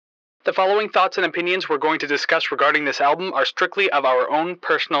The following thoughts and opinions we're going to discuss regarding this album are strictly of our own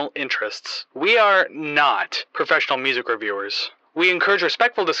personal interests. We are not professional music reviewers. We encourage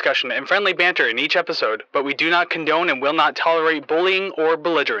respectful discussion and friendly banter in each episode, but we do not condone and will not tolerate bullying or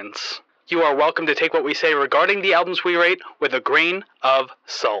belligerence. You are welcome to take what we say regarding the albums we rate with a grain of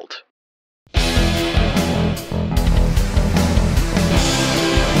salt.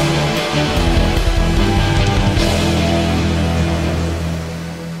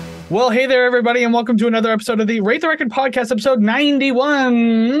 Well, hey there, everybody, and welcome to another episode of the Rate the Record podcast, episode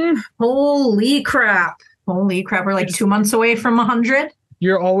 91. Holy crap. Holy crap. We're like 2 months away from 100.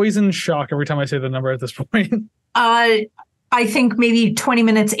 You're always in shock every time I say the number at this point. I think maybe 20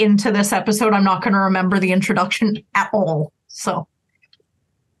 minutes into this episode, I'm not going to remember the introduction at all. So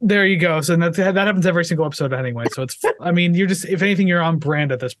there you go. So that happens every single episode anyway. So it's, I mean, you're just, if anything, you're on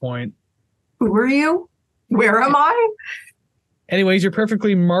brand at this point. Who are you? Where am I? Anyways, your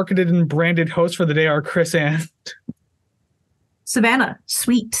perfectly marketed and branded hosts for the day are Kris and Savannah.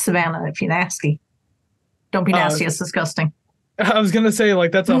 Sweet Savannah, if you're nasty. Don't be nasty. It's disgusting. I was going to say,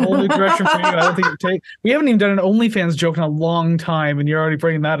 like, that's a whole new direction for you. I don't think you take. We haven't even done an OnlyFans joke in a long time, and you're already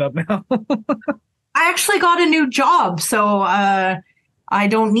bringing that up now. I actually got a new job, so I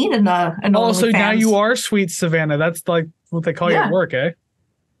don't need an Also, OnlyFans. now you are Sweet Savannah. That's like what they call you at work, eh?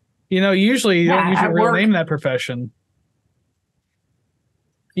 You know, usually you don't use your real name in that profession.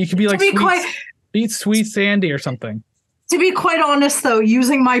 You could be like Sweet Sandy or something. To be quite honest, though,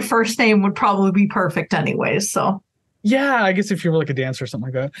 using my first name would probably be perfect anyways. So, yeah, I guess if you were like a dancer or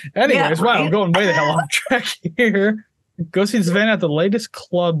something like that. Anyways, yeah, wow, right? I'm going way the hell off track here. Go see Savannah at the latest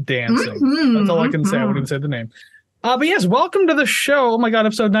club dancing. That's all I can say. I wouldn't even say the name. But yes, welcome to the show. Oh my God,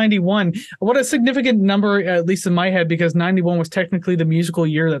 episode 91. What a significant number, at least in my head, because 91 was technically the musical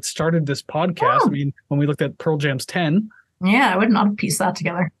year that started this podcast. Oh. I mean, when we looked at Pearl Jam's 10. Yeah, I would not have pieced that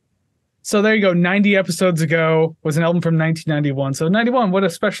together. So there you go. 90 episodes ago was an album from 1991. So 91, what a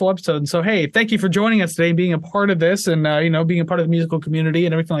special episode. And so, hey, thank you for joining us today, being a part of this and, being a part of the musical community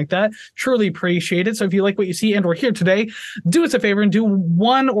and everything like that. Truly appreciate it. So if you like what you see and we're here today, do us a favor and do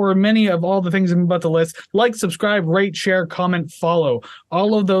one or many of all the things about the list. Like, subscribe, rate, share, comment, follow.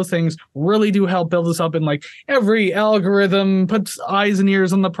 All of those things really do help build us up in like every algorithm, puts eyes and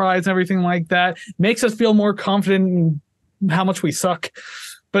ears on the prize and everything like that. Makes us feel more confident in how much we suck.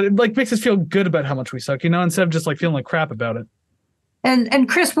 But it like makes us feel good about how much we suck, instead of just like feeling like crap about it. And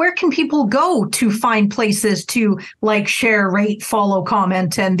Kris, where can people go to find places to like, share, rate, follow,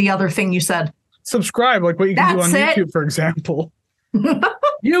 comment, and the other thing you said? Subscribe, like what you can do on YouTube, for example.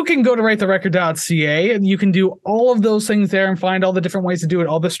 You can go to ratetherecord.ca and you can do all of those things there and find all the different ways to do it,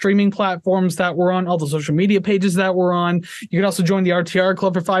 all the streaming platforms that we're on, all the social media pages that we're on. You can also join the RTR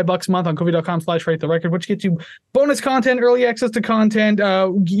Club for $5 a month on Ko-fi.com/ratetherecord, which gets you bonus content, early access to content.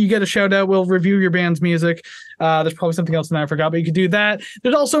 You get a shout out. We'll review your band's music. There's probably something else in there I forgot, but you can do that.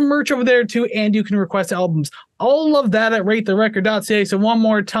 There's also merch over there too, and you can request albums. All of that at ratetherecord.ca. So one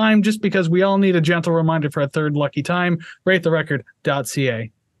more time, just because we all need a gentle reminder for a third lucky time,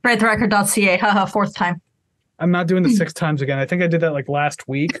 ratetherecord.ca. Ratetherecord.ca. Haha, fourth time. I'm not doing the 6 times again. I think I did that like last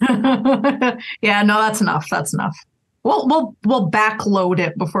week. Yeah, no, that's enough. That's enough. We'll backload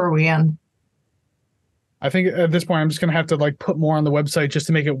it before we end. I think at this point I'm just gonna have to like put more on the website just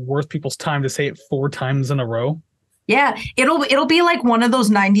to make it worth people's time to say it 4 times in a row. Yeah, it'll be like one of those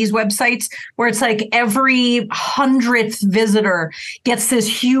 90s websites where it's like every 100th visitor gets this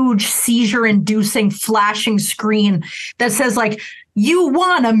huge seizure-inducing flashing screen that says like, you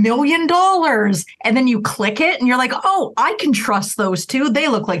won $1 million. And then you click it and you're like, oh, I can trust those two. They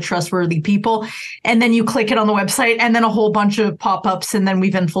look like trustworthy people. And then you click it on the website and then a whole bunch of pop-ups and then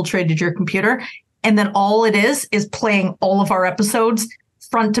we've infiltrated your computer. And then all it is playing all of our episodes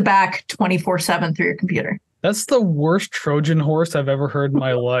front to back 24/7 through your computer. That's the worst Trojan horse I've ever heard in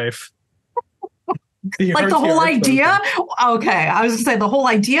my life. Like the whole idea? Okay, I was going to say the whole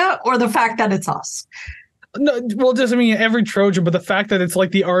idea or the fact that it's us? No, well, just, I mean, every Trojan, but the fact that it's like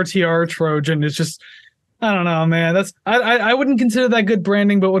the RTR Trojan is just, I don't know, man. That's I wouldn't consider that good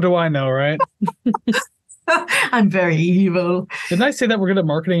branding, but what do I know, right? I'm very evil. Didn't I say that we're good at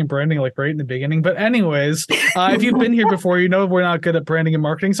marketing and branding like right in the beginning? But anyways, if you've been here before, you know we're not good at branding and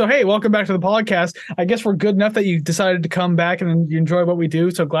marketing. So, hey, welcome back to the podcast. I guess we're good enough that you decided to come back and you enjoy what we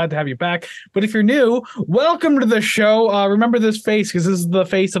do. So glad to have you back. But if you're new, welcome to the show. Remember this face because this is the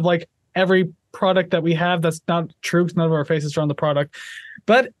face of like every product that we have. That's not true because none of our faces are on the product.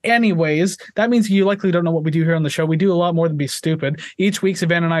 But anyways, that means you likely don't know what we do here on the show. We do a lot more than be stupid. Each week,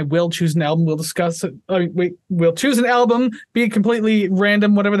 Savannah and I will choose an album. We'll discuss it. We'll choose an album, be completely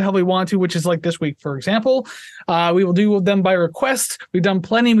random, whatever the hell we want to, which is like this week, for example. We will do them by request. We've done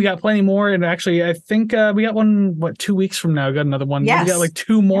plenty. We got plenty more. And actually, I think we got one, 2 weeks from now? We got another one. Yes. We got like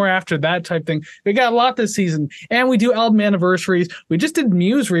 2 more after that type thing. We got a lot this season. And we do album anniversaries. We just did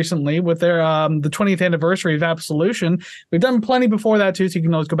Muse recently with their the 20th anniversary of Absolution. We've done plenty before that too, so you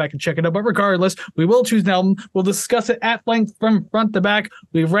can always go back and check it out. But regardless, we will choose an album. We'll discuss it at length from front to back.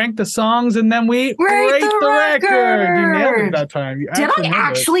 We rank the songs, and then we rate the record. You nailed it that time. Did I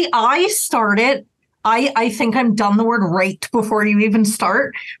actually? I started. I think I'm done the word rate before you even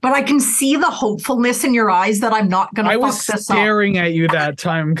start, but I can see the hopefulness in your eyes that I'm not going to fuck this up. I was staring at you that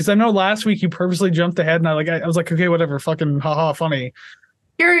time because I know last week you purposely jumped ahead, and I was like, okay, whatever, fucking haha, funny.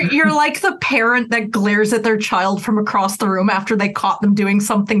 You're like the parent that glares at their child from across the room after they caught them doing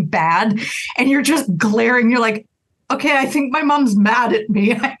something bad, and you're just glaring. You're like, okay, I think my mom's mad at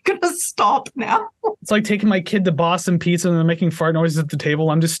me. I'm gonna stop now. It's like taking my kid to Boston Pizza and they're making fart noises at the table.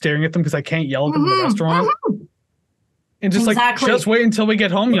 I'm just staring at them because I can't yell at them in the restaurant. And just like, just wait until we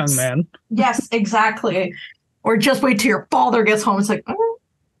get home, young man. Yes, exactly. Or just wait till your father gets home. It's like,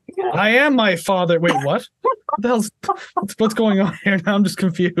 I am my father. Wait, what? What the hell's what's going on here? Now I'm just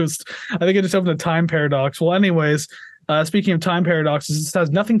confused. I think I just opened a time paradox. Well, anyways, speaking of time paradoxes, this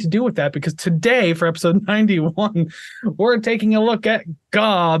has nothing to do with that because today, for episode 91, we're taking a look at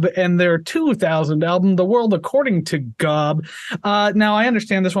Gob and their 2000 album, The World According to Gob. Now, I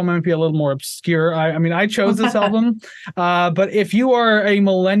understand this one might be a little more obscure. I mean, I chose this album, but if you are a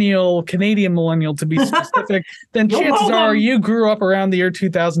millennial, Canadian millennial to be specific, then chances are you grew up around the year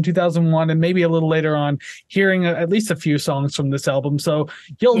 2000, 2001, and maybe a little later on hearing at least a few songs from this album. So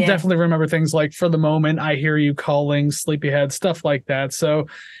you'll definitely remember things like For the Moment, I Hear You Calling, Sleepyhead, stuff like that. So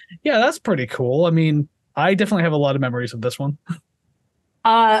yeah, that's pretty cool. I mean, I definitely have a lot of memories of this one.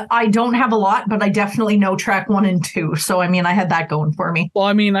 I don't have a lot, but I definitely know track 1 and 2. So I mean, I had that going for me. Well,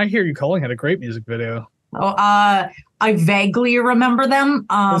 I mean, I Hear You Calling had a great music video. Oh, I vaguely remember them.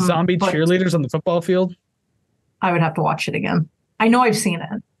 The zombie cheerleaders on the football field. I would have to watch it again. I know I've seen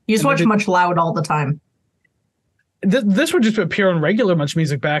it. You just watch Much Loud all the time. This would just appear on regular Much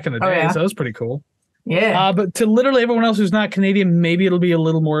Music back in the day, so that was pretty cool. Yeah. But to literally everyone else who's not Canadian, maybe it'll be a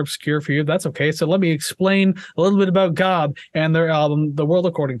little more obscure for you. That's okay. So let me explain a little bit about Gob and their album, The World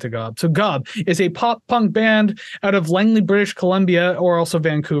According to Gob. So Gob is a pop punk band out of Langley, British Columbia, or also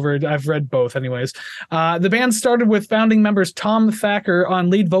Vancouver. I've read both anyways. The band started with founding members Tom Thacker on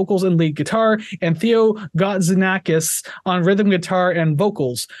lead vocals and lead guitar, and Theo Gotzinakis on rhythm guitar and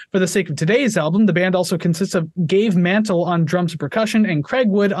vocals. For the sake of today's album, the band also consists of Gabe Mantle on drums and percussion, and Craig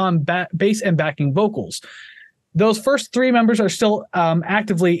Wood on bass and backing vocals. Those first 3 members are still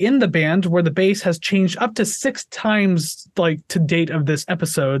actively in the band, where the bass has changed up to 6 times like to date of this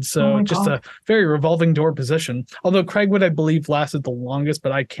episode. So just a very revolving door position. Although Craig Wood, I believe, lasted the longest,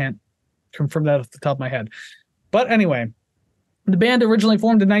 but I can't confirm that off the top of my head. But anyway, the band originally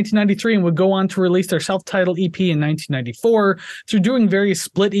formed in 1993 and would go on to release their self-titled EP in 1994. Through doing various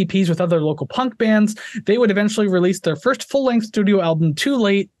split EPs with other local punk bands, they would eventually release their first full-length studio album, Too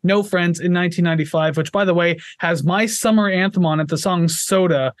Late, No Friends, in 1995, which, by the way, has my summer anthem on it, the song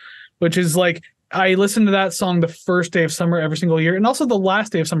Soda, which is like, I listen to that song the first day of summer every single year, and also the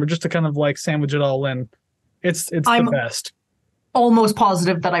last day of summer, just to kind of like sandwich it all in. It's the best. Almost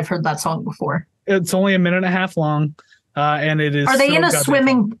positive that I've heard that song before. It's only 1.5 minutes long. And it is. Are they in a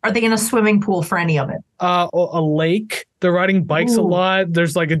swimming? Are they in a swimming pool for any of it? A lake. They're riding bikes a lot.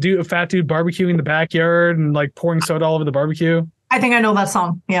 There's like a fat dude barbecuing in the backyard and like pouring soda all over the barbecue. I think I know that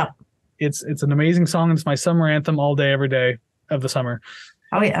song. Yeah. It's an amazing song. It's my summer anthem all day, every day of the summer.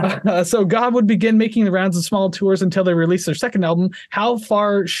 Oh yeah. So Gob would begin making the rounds of small tours until they released their second album, How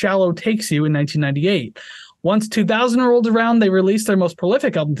Far Shallow Takes You, in 1998. Once 2000 rolled around, they released their most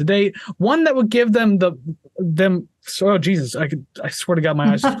prolific album to date, one that would give them oh Jesus, I swear to God,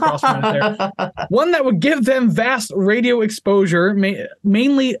 my eyes just crossed right there. One that would give them vast radio exposure,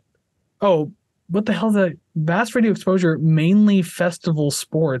 mainly, what the hell is that? Vast radio exposure, mainly festival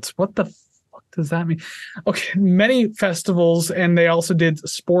sports. What the fuck does that mean? Okay, many festivals, and they also did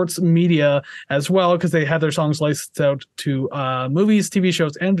sports media as well, because they had their songs licensed out to movies, TV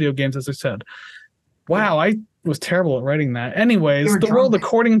shows, and video games, as I said. Wow, I was terrible at writing that. Anyways, The World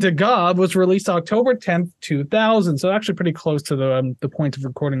According to Gob was released October 10th, 2000. So actually pretty close to the point of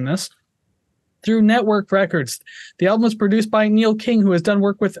recording this. Through Network Records. The album was produced by Neil King, who has done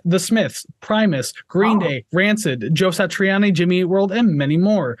work with The Smiths, Primus, Green Day, Rancid, Joe Satriani, Jimmy Eat World, and many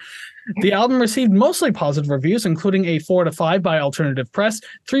more. The album received mostly positive reviews, including a 4 out of 5 by Alternative Press,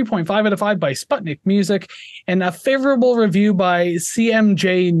 3.5 out of 5 by Sputnik Music, and a favorable review by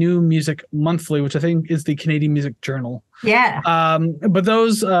CMJ New Music Monthly, which I think is the Canadian Music Journal. Yeah. But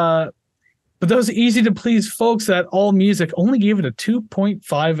those easy to please folks at All Music only gave it a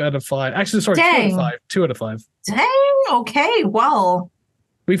 2.5 out of 5. Actually, sorry, 2 out of 5. 2 out of 5. Dang. Okay. Well,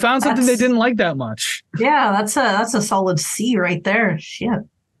 we found something they didn't like that much. Yeah, that's a solid C right there. Shit.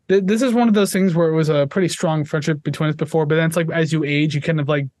 This is one of those things where it was a pretty strong friendship between us before, but then it's like as you age, you kind of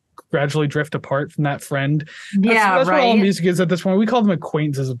like gradually drift apart from that friend. That's right. What All Music is at this point. We call them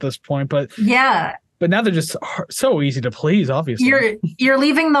acquaintances at this point, but yeah. But now they're just so easy to please. Obviously, you're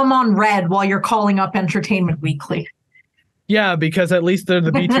leaving them on red while you're calling up Entertainment Weekly. Yeah, because at least they're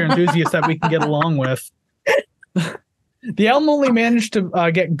the B tier enthusiasts that we can get along with. The album only managed to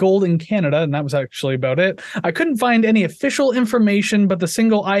get gold in Canada, and that was actually about it. I couldn't find any official information, but the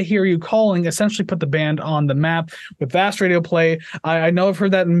single I Hear You Calling essentially put the band on the map with vast radio play. I know I've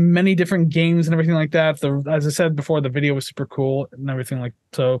heard that in many different games and everything like that. As I said before, the video was super cool and everything like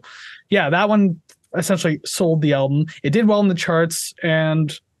so. Yeah, that one essentially sold the album. It did well in the charts,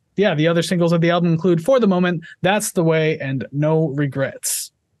 and yeah, the other singles of the album include For the Moment, That's the Way, and No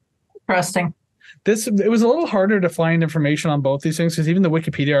Regrets. Interesting. It was a little harder to find information on both these things because even the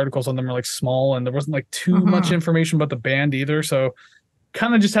Wikipedia articles on them are like small and there wasn't like too much information about the band either. So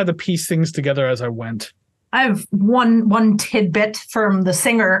kind of just had to piece things together as I went. I have one tidbit from the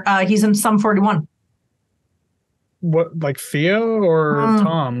singer. He's in Sum 41. What, like Theo or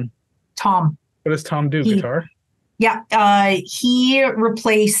Tom? Tom. What does Tom do? Guitar? Yeah. He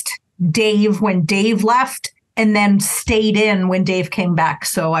replaced Dave when Dave left and then stayed in when Dave came back.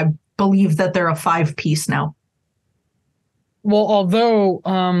 So I believe that they're a 5-piece now. Well, although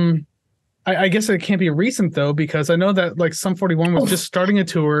I guess it can't be recent though, because I know that like Sum 41 was just starting a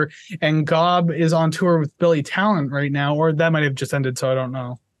tour and Gob is on tour with Billy Talent right now, or that might have just ended, so I don't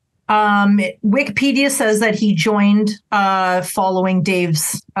know. Wikipedia says that he joined following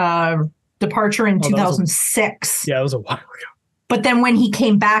Dave's departure in 2006. That was a while ago. But then when he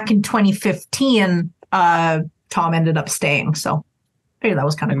came back in 2015, Tom ended up staying. So hey, that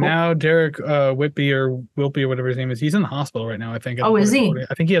was kind of cool. And now Derek Whitby or Wilby or whatever his name is, he's in the hospital right now, I think. Oh, is he?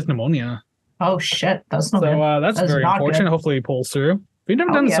 I think he has pneumonia. Oh, shit. That's not good. So that's very unfortunate. Good. Hopefully he pulls through. We've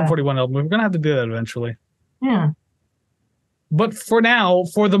never done the Sum 41 album. We're going to have to do that eventually. Yeah. But for now,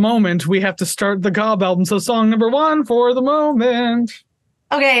 for the moment, we have to start the Gob album. So song number 1, For the Moment.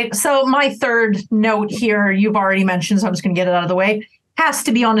 Okay, so my third note here, you've already mentioned, so I'm just going to get it out of the way. Has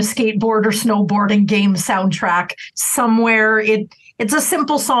to be on a skateboard or snowboarding game soundtrack somewhere. It's a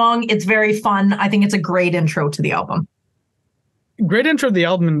simple song. It's very fun. I think it's a great intro to the album. Great intro to the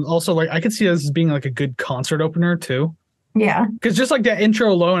album, and also like I could see this as being like a good concert opener too. Yeah, because just like that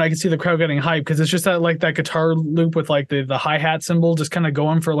intro alone, I can see the crowd getting hyped because it's just that like that guitar loop with like the hi-hat cymbal just kind of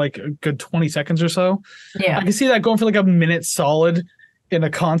going for like a good 20 seconds or so. Yeah, I can see that going for like a minute solid in a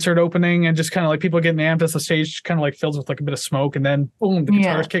concert opening, and just kind of like people getting amped as the stage kind of like fills with like a bit of smoke, and then boom, the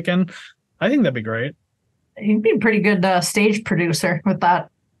guitars kick in. I think that'd be great. He'd be a pretty good stage producer with that.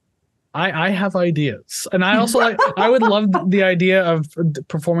 I have ideas, and I also like. I would love the idea of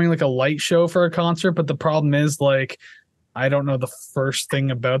performing like a light show for a concert, but the problem is like I don't know the first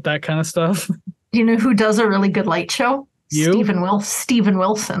thing about that kind of stuff. Do you know who does a really good light show? You? Steven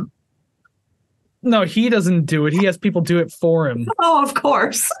Wilson. No, he doesn't do it. He has people do it for him. Oh, of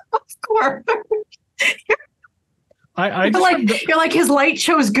course, of course. You're like his light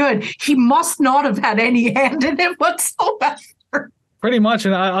show is good. He must not have had any hand in it whatsoever. Pretty much.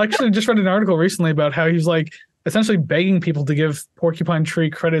 And I actually just read an article recently about how he's like essentially begging people to give Porcupine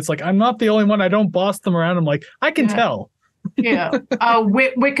Tree credits. Like, I'm not the only one. I don't boss them around. I'm like, I can tell. Yeah.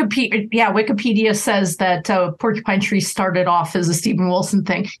 Wikipedia says that Porcupine Tree started off as a Steven Wilson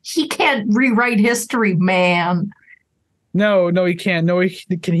thing. He can't rewrite history, man. No, he can't.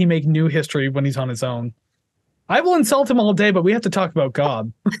 Can he make new history when he's on his own? I will insult him all day, but we have to talk about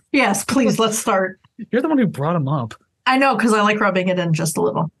Gob. Yes, please. Let's start. You're the one who brought him up. I know, because I like rubbing it in just a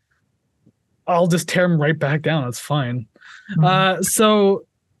little. I'll just tear him right back down. That's fine. Mm-hmm.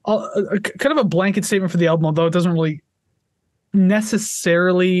 Kind of a blanket statement for the album, although it doesn't really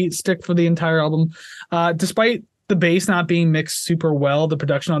necessarily stick for the entire album. Despite the bass not being mixed super well, the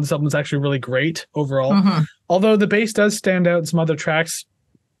production on this album is actually really great overall. Mm-hmm. Although the bass does stand out in some other tracks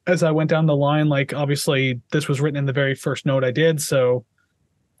as I went down the line. Like, obviously, this was written in the very first note I did, so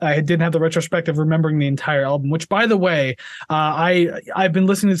I didn't have the retrospective remembering the entire album, which, by the way, I've been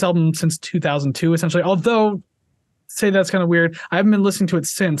listening to this album since 2002, essentially. Although, say that's kind of weird, I haven't been listening to it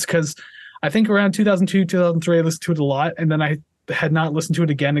since, because I think around 2002, 2003, I listened to it a lot, and then I had not listened to it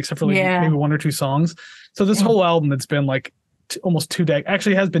again except for like maybe one or two songs. So this whole album, it's been like almost 2 decades.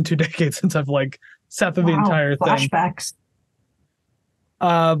 Actually, it has been 2 decades since I've like sat through the entire thing. Flashbacks.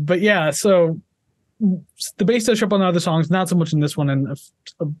 But yeah, so the bass does show up on the other songs, not so much in this one, and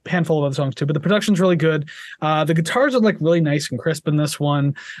a handful of other songs too. But the production's really good. The guitars are like really nice and crisp in this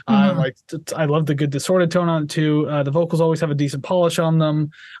one. I love the good distorted tone on it too. The vocals always have a decent polish on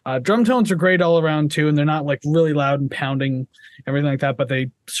them. Drum tones are great all around too, and they're not like really loud and pounding, everything like that. But they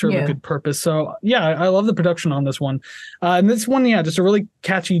serve a good purpose. So yeah, I love the production on this one. And this one, just a really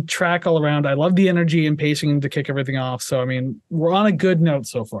catchy track all around. I love the energy and pacing to kick everything off. So I mean, we're on a good note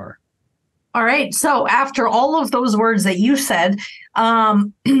so far. All right. So after all of those words that you said,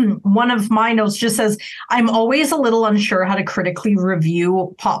 one of my notes just says, I'm always a little unsure how to critically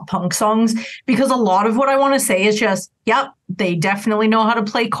review pop punk songs because a lot of what I want to say is just, yep, they definitely know how to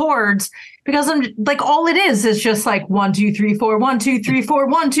play chords, because I'm like, all it is just like 1, 2, 3, 4, 1, 2, 3, 4,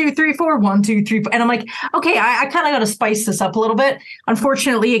 1, 2, 3, 4, 1, 2, 3, 4. And I'm like, okay, I kind of got to spice this up a little bit.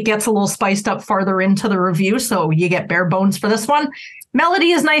 Unfortunately, it gets a little spiced up farther into the review. So you get bare bones for this one.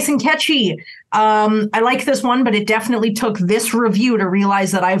 Melody is nice and catchy. I like this one, but it definitely took this review to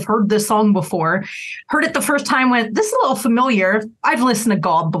realize that I've heard this song before. Heard it the first time, went, this is a little familiar. I've listened to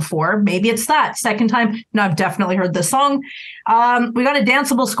Gob before. Maybe it's that. Second time, no, I've definitely heard this song. We got a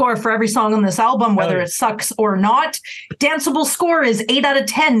danceable score for every song on this album, whether it sucks or not. Danceable score is 8 out of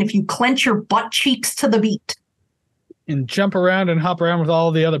 10 if you clench your butt cheeks to the beat. And jump around and hop around with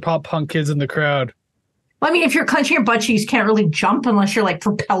all the other pop punk kids in the crowd. Well, I mean, if you're clenching your butt cheeks, you can't really jump unless you're like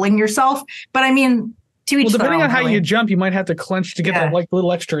propelling yourself. But I mean, to each depending on how you jump, you might have to clench to get that like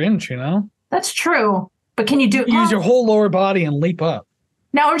little extra inch, That's true. But can you use your whole lower body and leap up?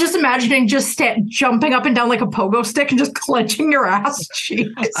 Now I'm just imagining jumping up and down like a pogo stick and just clenching your ass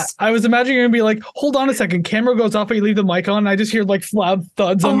cheeks. I was imagining you're gonna be like, hold on a second, camera goes off, but you leave the mic on, and I just hear like loud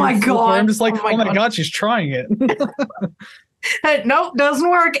thuds. Oh my god! I'm just like, oh my god, she's trying it. Nope, doesn't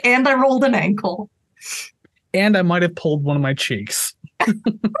work. And I rolled an ankle. And I might have pulled one of my cheeks.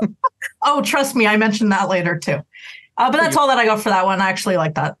 Oh, trust me, I mentioned that later too. But that's all that I got for that one. I actually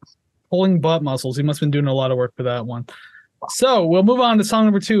like that. Pulling butt muscles. He must have been doing a lot of work for that one. So we'll move on to song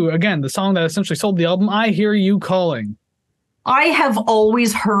number 2. Again, the song that essentially sold the album, I Hear You Calling. I have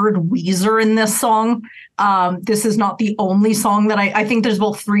always heard Weezer in this song. This is not the only song that I think there's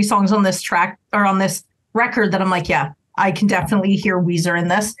both 3 songs on this track or on this record that I'm like, yeah, I can definitely hear Weezer in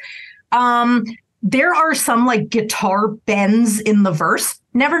this. There are some like guitar bends in the verse.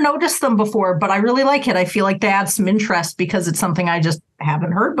 Never noticed them before, but I really like it. I feel like they add some interest because it's something I just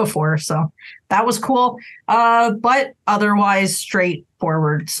haven't heard before. So that was cool. But otherwise,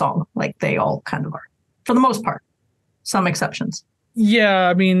 straightforward song, like they all kind of are, for the most part. Some exceptions. Yeah,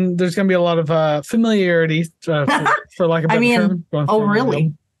 I mean, there's going to be a lot of familiarity, for lack of a better term. Oh,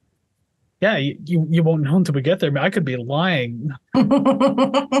 really? Yeah, you won't know until we get there. I could be lying.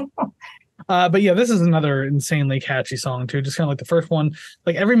 But yeah, this is another insanely catchy song too. Just kind of like the first one.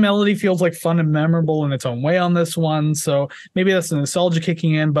 Like every melody feels like fun and memorable in its own way on this one. So maybe that's the nostalgia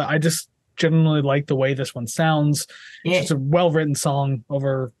kicking in, but I just generally like the way this one sounds. Yeah. It's just a well-written song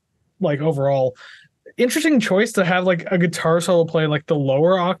overall. Interesting choice to have like a guitar solo play like the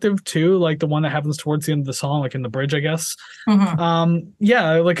lower octave too, like the one that happens towards the end of the song, like in the bridge, I guess. Mm-hmm.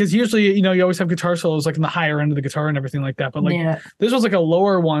 Yeah, like because usually you always have guitar solos like in the higher end of the guitar and everything like that, but like this was like a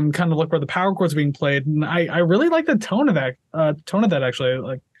lower one, kind of like where the power chords are being played, and I really like the tone of that actually.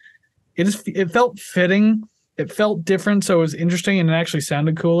 Like it felt fitting, it felt different, so it was interesting and it actually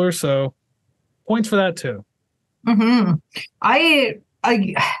sounded cooler. So points for that too. Mm-hmm.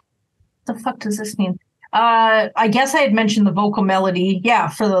 The fuck does this mean? I guess I had mentioned the vocal melody. Yeah,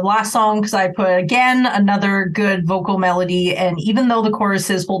 for the last song, because I put, again, another good vocal melody. And even though the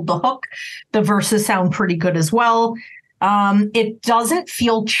choruses hold the hook, the verses sound pretty good as well. It doesn't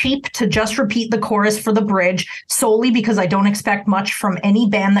feel cheap to just repeat the chorus for the bridge solely because I don't expect much from any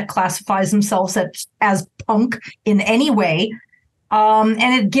band that classifies themselves as punk in any way. And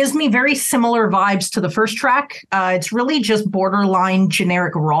it gives me very similar vibes to the first track. It's really just borderline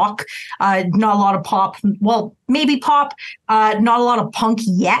generic rock. Not a lot of pop. Well, maybe pop. Not a lot of punk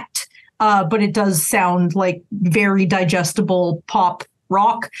yet. But it does sound like very digestible pop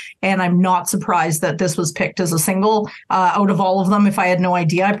rock. And I'm not surprised that this was picked as a single. Out of all of them, if I had no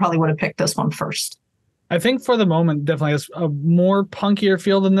idea, I probably would have picked this one first. I think for the moment definitely has a more punkier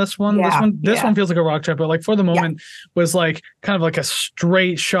feel than this one. Yeah, this one feels like a rock track, but like for the moment was like kind of like a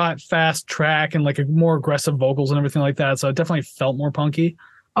straight shot fast track and like a more aggressive vocals and everything like that. So it definitely felt more punky.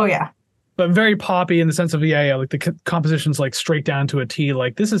 Oh yeah. But very poppy in the sense of like the composition's like straight down to a T.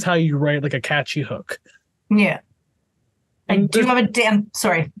 Like this is how you write like a catchy hook. Yeah. I do have a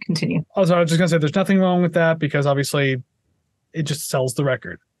sorry, continue. Also, I was just gonna say there's nothing wrong with that because obviously it just sells the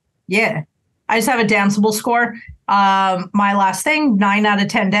record. Yeah. I just have a danceable score. My last thing, 9 out of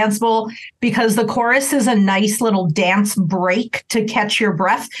 10 danceable, because the chorus is a nice little dance break to catch your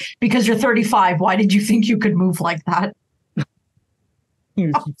breath because you're 35. Why did you think you could move like that?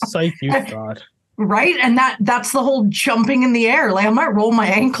 Psych, you thought. Right? And that's the whole jumping in the air. Like I might roll my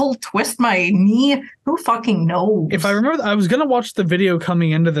ankle, twist my knee. Who fucking knows? If I remember, I was gonna watch the video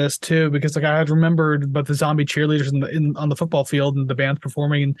coming into this too because like I had remembered about the zombie cheerleaders on the football field and the band's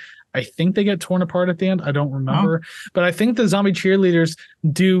performing, and I think they get torn apart at the end. I don't remember, but I think the zombie cheerleaders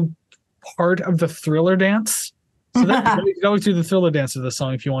do part of the Thriller dance. So you can always do the Thriller dance of the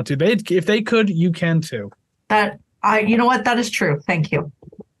song if you want to. If they could, you can too. You know what? That is true. Thank you.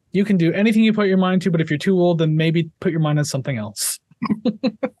 You can do anything you put your mind to, but if you're too old, then maybe put your mind on something else.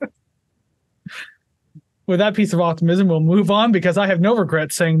 With that piece of optimism, we'll move on because I have no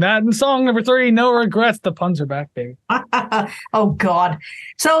regrets saying that. And song number 3, no regrets. The puns are back, baby. Oh, God.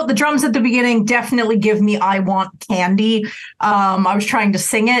 So the drums at the beginning definitely give me I Want Candy. I was trying to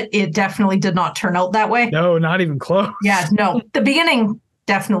sing it. It definitely did not turn out that way. No, not even close. Yeah, no. The beginning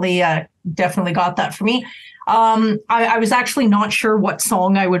definitely got that for me. I was actually not sure what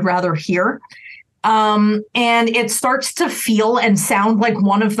song I would rather hear. And it starts to feel and sound like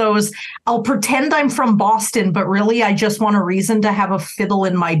one of those, I'll pretend I'm from Boston, but really I just want a reason to have a fiddle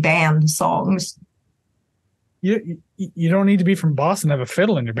in my band songs. You don't need to be from Boston to have a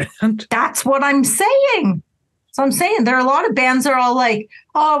fiddle in your band. That's what I'm saying. So I'm saying there are a lot of bands that are all like,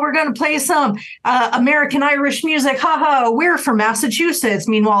 oh, we're going to play some American Irish music. Haha, we're from Massachusetts.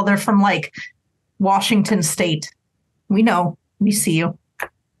 Meanwhile, they're from like Washington State. We know. We see you.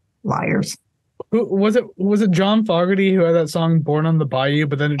 Liars. Who was it? Was it John Fogerty who had that song "Born on the Bayou"?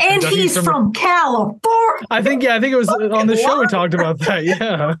 But then and he's from California. I think it was on the show we talked about that. Yeah,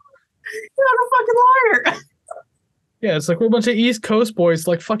 you're a fucking liar. Yeah, it's like we're a bunch of East Coast boys.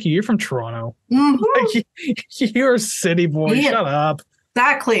 Like fuck you, you're from Toronto. Mm-hmm. Like, you're a city boy. Yeah. Shut up.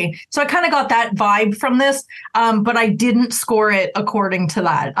 Exactly. So I kind of got that vibe from this, but I didn't score it according to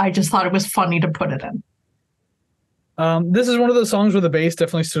that. I just thought it was funny to put it in. This is one of those songs where the bass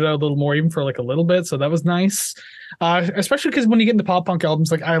definitely stood out a little more, even for like a little bit. So that was nice. Especially because when you get into pop punk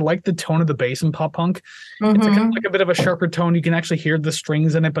albums, like I like the tone of the bass in pop punk. Mm-hmm. It's kind of like a bit of a sharper tone. You can actually hear the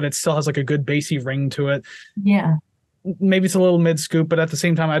strings in it, but it still has like a good bassy ring to it. Yeah. Maybe it's a little mid scoop, but at the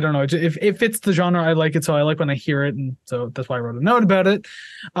same time, I don't know. If it fits the genre, I like it. So I like when I hear it, and so that's why I wrote a note about it.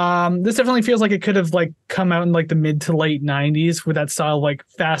 This definitely feels like it could have like come out in like the mid to late '90s with that style, like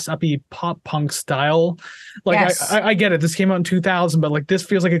fast uppy pop punk style. Like yes. I get it. This came out in 2000, but like this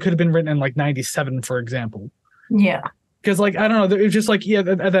feels like it could have been written in like '97, for example. Yeah, because like I don't know, it's just like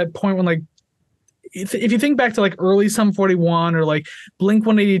at that point when like. If you think back to like early Sum 41 or like Blink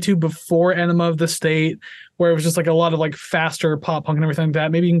 182 before Enema of the State, where it was just like a lot of like faster pop punk and everything like that,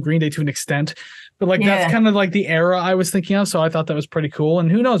 maybe even Green Day to an extent, but like that's kind of like the era I was thinking of, so I thought that was pretty cool.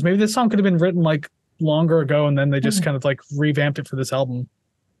 And who knows, maybe this song could have been written like longer ago and then they just kind of like revamped it for this album.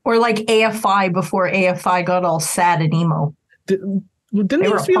 Or like AFI before AFI got all sad and emo. Didn't they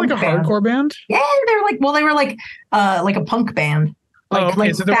used to be like a hardcore band? Yeah, they were like a punk band.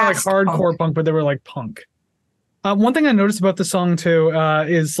 Okay, so they were like hardcore punk, but they were like punk. One thing I noticed about the song too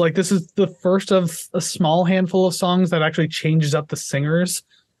is like this is the first of a small handful of songs that actually changes up the singers.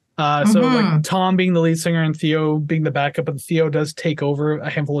 So like Tom being the lead singer and Theo being the backup, but Theo does take over a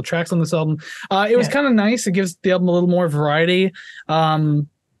handful of tracks on this album. It was kind of nice. It gives the album a little more variety. I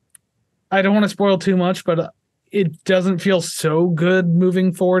don't want to spoil too much, but it doesn't feel so good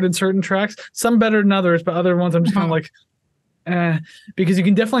moving forward in certain tracks. Some better than others, but other ones I'm just kind of like, because you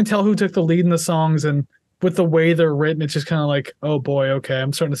can definitely tell who took the lead in the songs, and with the way they're written, it's just kind of like, oh boy, okay,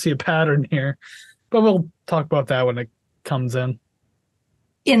 I'm starting to see a pattern here. But we'll talk about that when it comes in.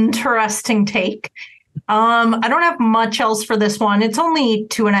 Interesting take. I don't have much else for this one. It's only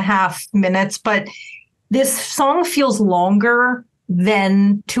 2.5 minutes, but this song feels longer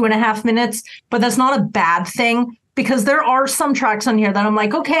than 2.5 minutes, but that's not a bad thing. Because there are some tracks on here that I'm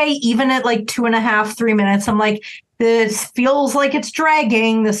like, okay, even at like 2.5, 3 minutes, I'm like, this feels like it's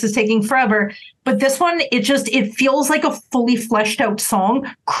dragging. This is taking forever. But this one, it feels like a fully fleshed out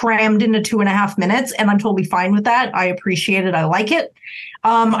song crammed into 2.5 minutes. And I'm totally fine with that. I appreciate it. I like it.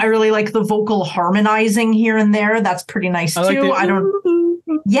 I really like the vocal harmonizing here and there. That's pretty nice too. I don't.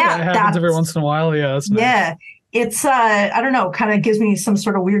 Yeah, that happens every once in a while. Yeah, that's nice. Yeah. It's I don't know, kind of gives me some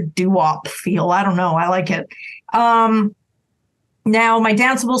sort of weird doo-wop feel. I don't know. I like it. Now my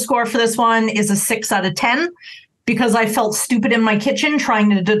danceable score for this one is a 6 out of 10 because I felt stupid in my kitchen trying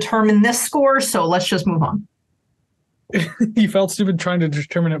to determine this score. So let's just move on. You felt stupid trying to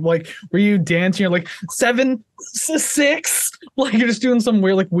determine it. Like, were you dancing? You're like 7, 6. Like you're just doing some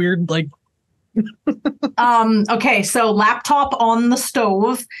weird. Okay, so laptop on the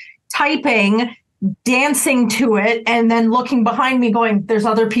stove, typing, dancing to it, and then looking behind me going, there's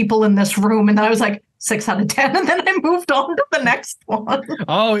other people in this room. And then I was like, 6 out of 10. And then I moved on to the next one.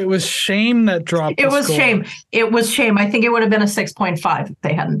 Oh, it was Shame that dropped. It was Shame. It was Shame. I think it would have been a 6.5 if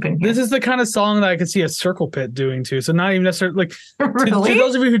they hadn't been here. This is the kind of song that I could see a circle pit doing too. So not even necessarily like really? To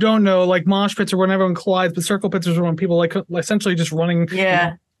those of you who don't know, like mosh pits are when everyone collides, but circle pits are when people like essentially just running,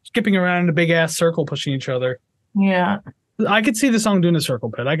 skipping around in a big ass circle, pushing each other. Yeah. I could see the song doing a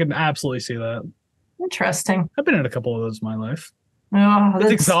circle pit. I could absolutely see that. Interesting. I've been in a couple of those in my life. Oh,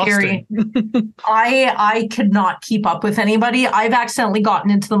 that's exhausting. Scary. I could not keep up with anybody. I've accidentally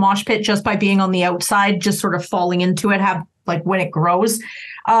gotten into the mosh pit just by being on the outside, just sort of falling into it, have like when it grows.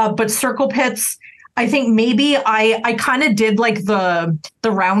 But circle pits, I think maybe I kind of did like the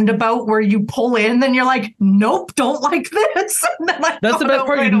roundabout where you pull in, then you're like, nope, don't like this. That's the best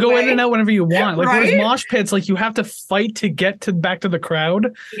part. You can go in and out whenever you want. Like right? Whereas mosh pits, like you have to fight to get back to the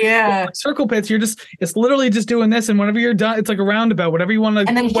crowd. Yeah. Like circle pits, it's literally just doing this, and whenever you're done, it's like a roundabout. Whatever you want to,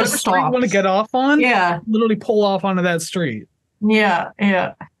 and then whatever street you want to get off on, literally pull off onto that street. Yeah.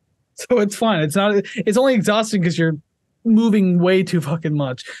 So it's fun. It's only exhausting because you're moving way too fucking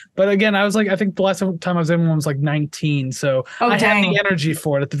much. But again, I think the last time I was in one was like 19, so I had the energy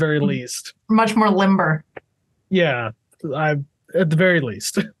for it at the very least. Much more limber. Yeah, at the very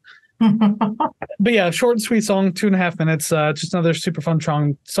least. But yeah, short and sweet song, 2.5 minutes. Just another super fun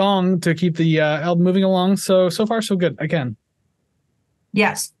song to keep the album moving along. So far so good. Again,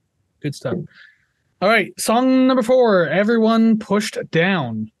 yes, good stuff. All right, song number 4, Everyone Pushed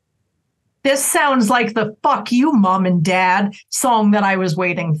Down. This sounds like the fuck you, mom and dad song that I was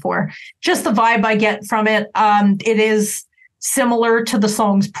waiting for. Just the vibe I get from it. It is similar to the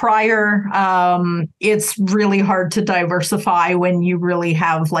songs prior. It's really hard to diversify when you really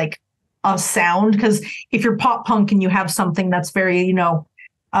have like a sound, because if you're pop punk and you have something that's very,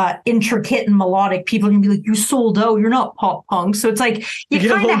 intricate and melodic, people are gonna be like, you sold out, you're not pop punk. So it's like you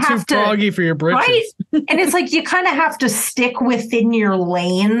kind of have to, froggy for your britches. Right? And it's like you kind of have to stick within your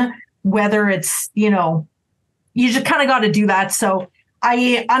lane. Whether it's, you just kind of got to do that. So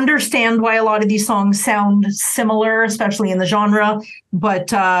I understand why a lot of these songs sound similar, especially in the genre,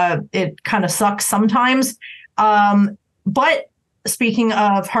 but it kind of sucks sometimes. But speaking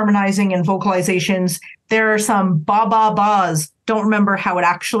of harmonizing and vocalizations, there are some ba-ba-bas. Don't remember how it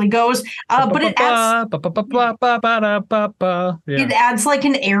actually goes, but it adds like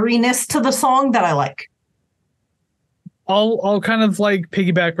an airiness to the song that I like. I'll kind of like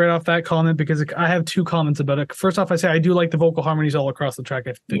piggyback right off that comment because I have 2 comments about it. First off, I say I do like the vocal harmonies all across the track.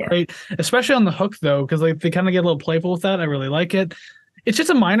 I think great, especially on the hook though, because like they kind of get a little playful with that. I really like it. It's just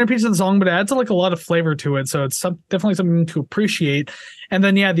a minor piece of the song, but it adds like a lot of flavor to it. So it's definitely something to appreciate. And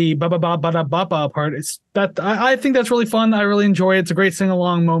then the ba ba ba ba da ba ba part. It's that I think that's really fun. I really enjoy it. It's a great sing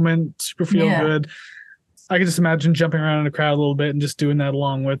along moment. Super feel good. I can just imagine jumping around in a crowd a little bit and just doing that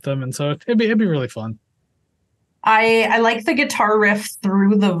along with them. And so it'd be really fun. I like the guitar riff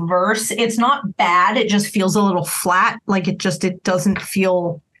through the verse. It's not bad. It just feels a little flat. Like it doesn't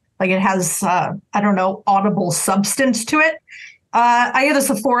feel like it has, audible substance to it. I give this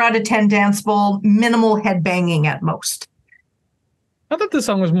a 4 out of 10 danceable, minimal headbanging at most. I thought this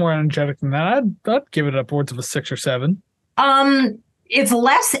song was more energetic than that. I'd give it upwards of a 6 or 7. It's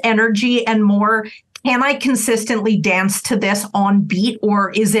less energy and more, can I consistently dance to this on beat,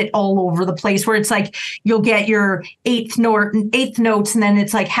 or is it all over the place where it's like you'll get your eighth notes and then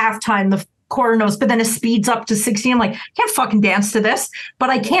it's like halftime, the quarter notes, but then it speeds up to 60. I'm like, I can't fucking dance to this, but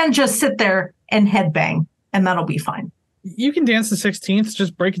I can just sit there and headbang and that'll be fine. You can dance to 16ths,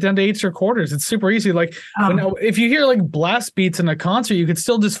 just break it down to 8ths or quarters. It's super easy. Like if you hear like blast beats in a concert, you could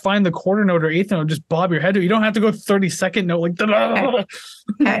still just find the quarter note or 8th note, just bob your head to. You don't have to go 30-second note like that.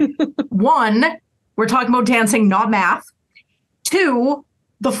 Okay. 1, we're talking about dancing, not math. 2,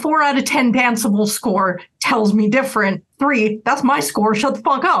 the 4 out of 10 danceable score tells me different. 3, that's my score. Shut the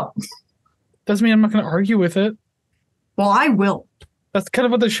fuck up. Doesn't mean I'm not going to argue with it. Well, I will. That's kind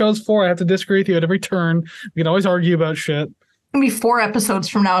of what the show's for. I have to disagree with you at every turn. We can always argue about shit. Maybe 4 episodes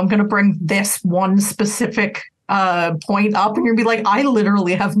from now, I'm going to bring this one specific point up, and you're going to be like, I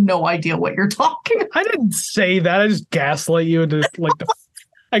literally have no idea what you're talking about. I didn't say that. I just gaslight you into like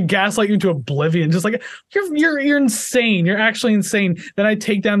I gaslight you into oblivion. Just like you're insane. You're actually insane. Then I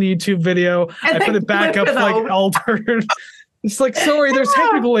take down the YouTube video. I put it back up like altered. It's like, sorry, there's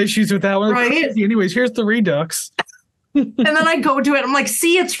technical issues with that one. Right? Anyways, here's the redux. And then I go to it. I'm like,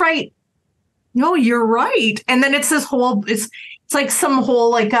 see, it's right. No, you're right. And then it's this whole it's like some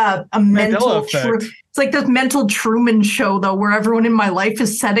whole like a Mandela mental effect. it's like this mental Truman show though, where everyone in my life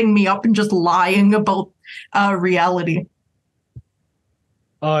is setting me up and just lying about reality.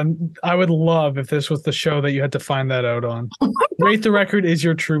 I would love if this was the show that you had to find that out on. Rate the Record is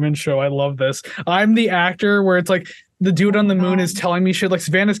your Truman Show. I love this. I'm the actor where it's like the dude on the moon is telling me shit, like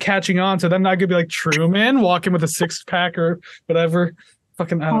Savannah's catching on, so then I could be like Truman walking with a 6-pack or whatever.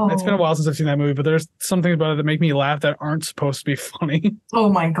 Fucking, I don't know. It's been a while since I've seen that movie, but there's some things about it that make me laugh that aren't supposed to be funny. Oh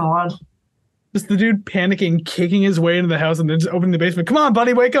my God. Just the dude panicking, kicking his way into the house, and then just opening the basement. Come on,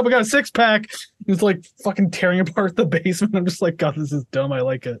 buddy, wake up! I got a 6-pack. He's like fucking tearing apart the basement. I'm just like, God, this is dumb. I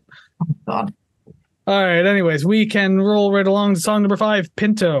like it. Oh God. All right. Anyways, we can roll right along to song number 5,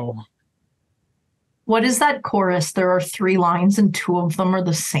 Pinto. What is that chorus? There are 3 lines, and 2 of them are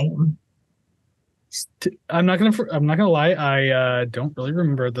the same. I'm not gonna lie. I don't really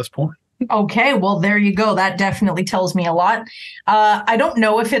remember at this point. Okay, well, there you go. That definitely tells me a lot. I don't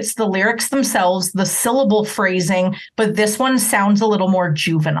know if it's the lyrics themselves, the syllable phrasing, but this one sounds a little more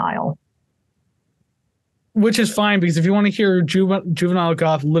juvenile. Which is fine, because if you want to hear juvenile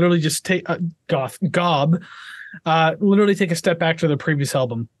goth, literally just take literally take a step back to the previous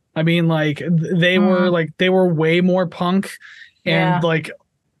album. I mean, like they were way more punk, and like,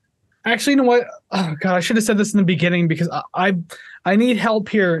 actually, you know what? Oh God, I should have said this in the beginning, because I need help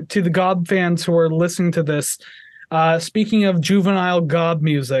here to the gob fans who are listening to this. Speaking of juvenile gob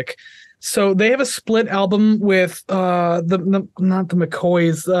music, so they have a split album with not the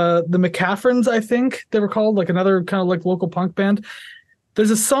McCoys, the McCaffrins, I think they were called, like another kind of like local punk band. There's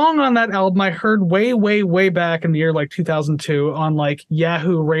a song on that album I heard way back in the year like 2002 on like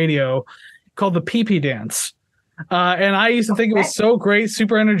Yahoo Radio called the Pee Pee Dance. And I used to think it was so great,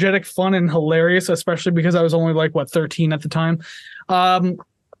 super energetic, fun, and hilarious, especially because I was only like, 13 at the time.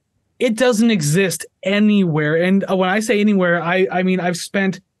 It doesn't exist anywhere. And when I say anywhere, I mean, I've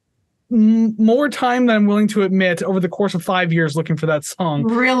spent more time than I'm willing to admit over the course of 5 years looking for that song.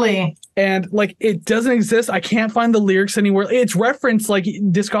 Really? And like, it doesn't exist. I can't find the lyrics anywhere. It's referenced like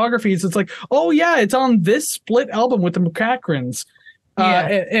discographies. It's like, oh yeah, it's on this split album with the McCackrins.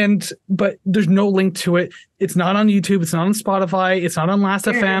 But there's no link to it. It's not on YouTube. It's not on Spotify. It's not on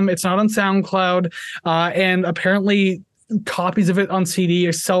Last.fm. It's not on SoundCloud. And apparently copies of it on CD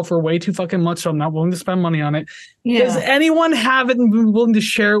sell for way too fucking much, so I'm not willing to spend money on it. Does anyone have it and be willing to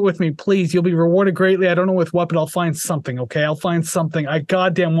share it with me? Please, you'll be rewarded greatly. I don't know with what, but I'll find something, okay? I'll find something. I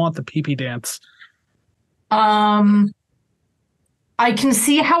goddamn want the pee-pee dance. I can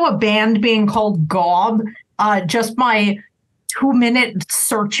see how a band being called Gob, just my 2-minute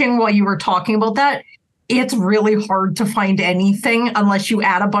searching while you were talking about that, it's really hard to find anything unless you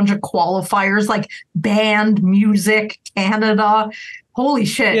add a bunch of qualifiers like band, music, Canada. Holy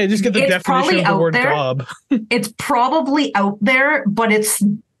shit. Yeah, just get the definition of the word gob. It's probably out there, but it's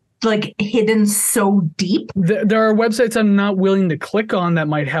like hidden so deep. There are websites I'm not willing to click on that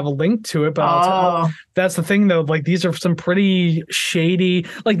might have a link to it, but I'll tell, that's the thing though. Like, these are some pretty shady,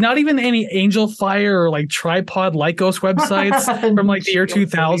 like not even any Angel Fire or like Tripod Lycos websites from like the year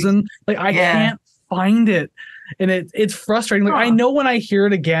 2000. Like I can't find it, and it's frustrating. Like I know when I hear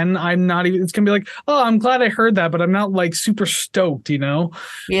it again, I'm not even, it's gonna be like, oh, I'm glad I heard that, but I'm not like super stoked, you know.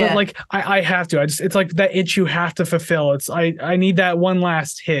 But like I have to, it's like that itch you have to fulfill. It's I need that one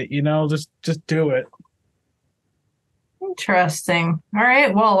last hit, you know. Just do it. Interesting. All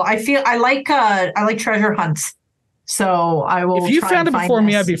right, well, I like treasure hunts, so I will. If you found it before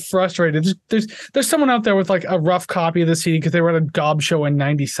me, I'd be frustrated. There's someone out there with like a rough copy of the CD because they were at a gob show in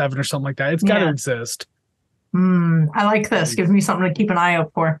 *97 or something like that. It's got to exist. I like this. Gives me something to keep an eye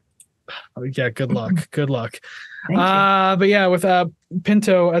out for. Yeah, good luck. Good luck. Thank you. But yeah, with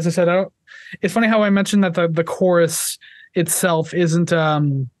Pinto, as I said, it's funny how I mentioned that the chorus itself isn't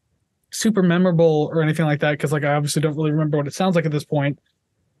super memorable or anything like that, because like I obviously don't really remember what it sounds like at this point.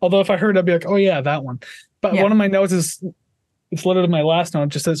 Although if I heard it, I'd be like, oh yeah, that one. But one of my notes is, it's literally my last note. It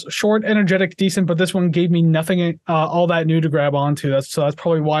just says short, energetic, decent, but this one gave me nothing all that new to grab onto. That's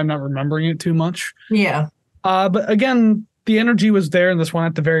probably why I'm not remembering it too much. Yeah. But again, the energy was there in this one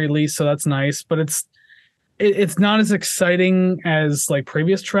at the very least, so that's nice. But it's not as exciting as like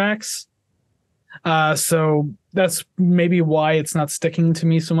previous tracks. So that's maybe why it's not sticking to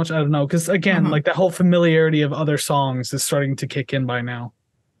me so much. I don't know, because again, like the whole familiarity of other songs is starting to kick in by now.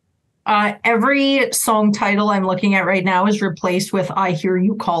 Every song title I'm looking at right now is replaced with "I Hear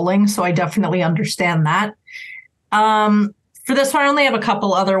You Calling," so I definitely understand that. For this one, I only have a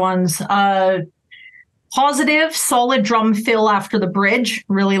couple other ones. Positive, solid drum fill after the bridge.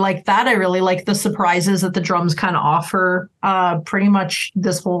 Really like that. I really like the surprises that the drums kind of offer pretty much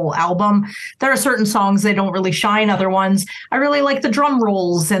this whole album. There are certain songs they don't really shine, other ones. I really like the drum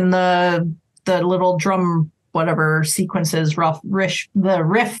rolls and the little drum whatever sequences, the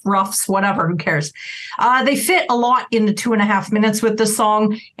riff roughs, whatever, who cares? They fit a lot into 2.5 minutes with this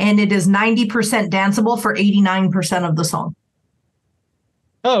song, and it is 90% danceable for 89% of the song.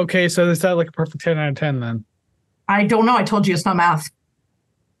 Oh, okay. So is that like a perfect 10 out of 10 then? I don't know. I told you it's not math.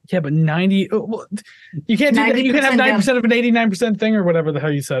 Yeah, but 90. Well, you can't do that. You can have 90% of an 89% thing or whatever the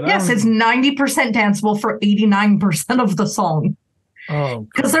hell you said. Yes, it's 90% danceable for 89% of the song. Oh,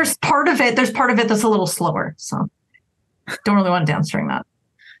 because there's part of it that's a little slower. So don't really want to dance during that.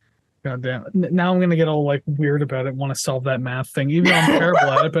 God damn. Now I'm going to get all like weird about it, want to solve that math thing, even though I'm terrible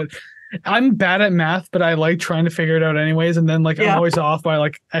at it. But I'm bad at math, but I like trying to figure it out anyways. And then like I'm always off by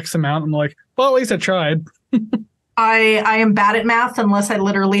like X amount. I'm like, well, at least I tried. I am bad at math unless I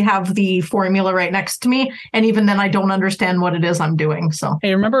literally have the formula right next to me. And even then I don't understand what it is I'm doing. So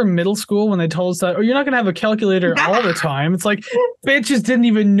hey, remember middle school when they told us that, oh, you're not going to have a calculator all the time. It's like, bitches didn't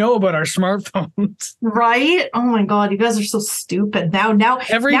even know about our smartphones. Right? Oh my God, you guys are so stupid. Now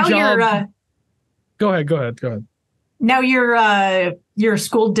every now job. Go ahead. Now your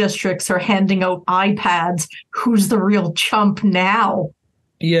school districts are handing out iPads. Who's the real chump now?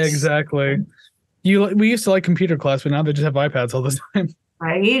 Yeah, exactly. We used to like computer class, but now they just have iPads all the time.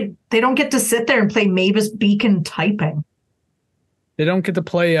 Right? They don't get to sit there and play Mavis Beacon typing. They don't get to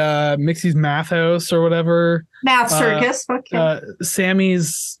play Mixie's Math House or whatever. Math Circus.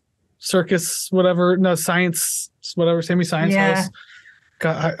 Sammy's Circus, whatever. No, Science, whatever. Sammy's Science House.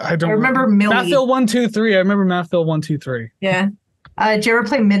 God, I don't remember Millie. Mathville 1, 2, 3. I remember Mathville 1, 2, 3. Yeah. Did you ever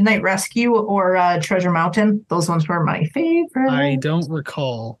play Midnight Rescue or Treasure Mountain? Those ones were my favorite. I don't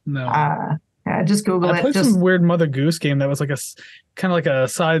recall. No. Yeah, just Google it. I played some weird Mother Goose game that was like a kind of like a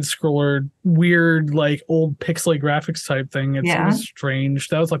side scroller, weird like old pixely graphics type thing. It was strange.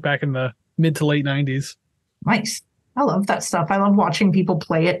 That was like back in the mid to late 90s. Nice. I love that stuff. I love watching people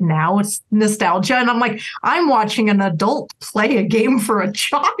play it now. It's nostalgia. And I'm like, I'm watching an adult play a game for a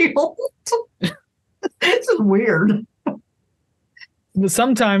child. This is weird. But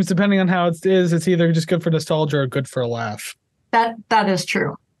sometimes, depending on how it is, it's either just good for nostalgia or good for a laugh. That is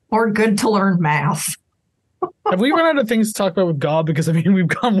true. Or good to learn math. Have we run out of things to talk about with God? Because I mean, we've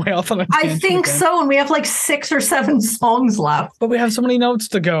gone way off on a tangent. I think so, and we have like 6 or 7 songs left. But we have so many notes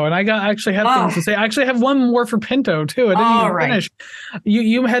to go, and I actually have things to say. I actually have one more for Pinto too. I didn't even finish.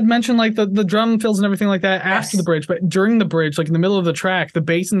 You had mentioned like the drum fills and everything like that after the bridge, but during the bridge, like in the middle of the track, the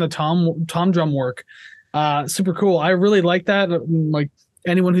bass and the tom drum work, super cool. I really like that. Like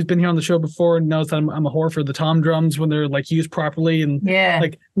anyone who's been here on the show before knows that I'm a whore for the tom drums when they're like used properly and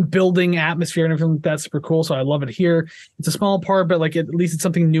like building atmosphere and everything. That's super cool. So I love it here. It's a small part, but like at least it's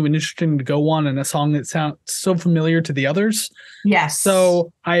something new and interesting to go on, and a song that sounds so familiar to the others. Yes.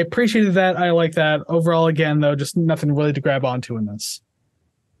 So I appreciated that. I like that. Overall, again, though, just nothing really to grab onto in this.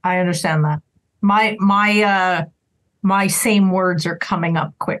 I understand that. My same words are coming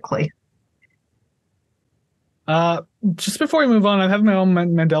up quickly. Just before we move on, I'm having my own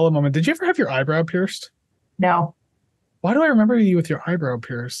Mandela moment. Did you ever have your eyebrow pierced? No. Why do I remember you with your eyebrow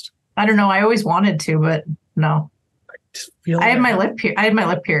pierced? I don't know. I always wanted to, but no. I had my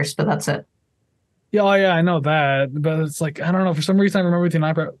lip pierced, but that's it. Yeah, I know that, but it's like I don't know. For some reason, I remember with an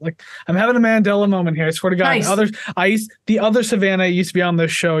eyebrow. Like I'm having a Mandela moment here. I swear to God. Nice. The other Savannah used to be on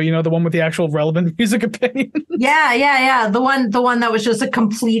this show. You know, the one with the actual relevant music opinion. Yeah. The one that was just a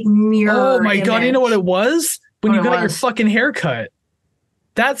complete mirror. Oh my God! You know what it was? When you got your fucking haircut,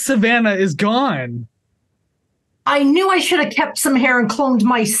 that Savannah is gone. I knew I should have kept some hair and cloned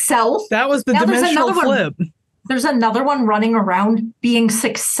myself. That was the dimensional flip. There's another one running around being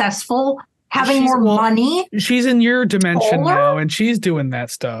successful, having more money. She's in your dimension now, and she's doing that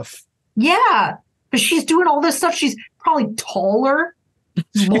stuff. Yeah, but she's doing all this stuff. She's probably taller,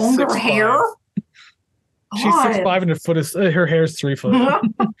 longer hair. She's 6'5" and her hair is 3 foot. I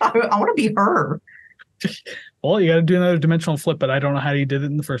want to be her. Well, you got to do another dimensional flip, but I don't know how you did it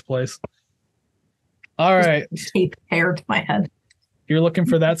in the first place. All right. Tape hair to my head. You're looking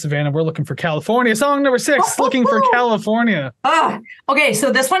for that, Savannah. We're looking for California. Song number 6, Looking for California. Okay,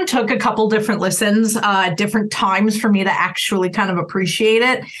 so this one took a couple different listens, different times for me to actually kind of appreciate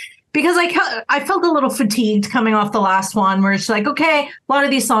it. Because I felt a little fatigued coming off the last one where it's like, okay, a lot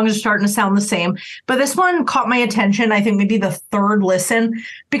of these songs are starting to sound the same. But this one caught my attention, I think maybe the third listen,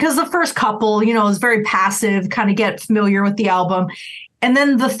 because the first couple, is very passive, kind of get familiar with the album. And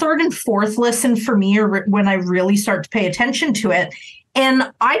then the third and fourth listen for me are when I really start to pay attention to it.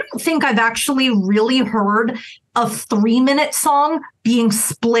 And I don't think I've actually really heard a 3-minute song being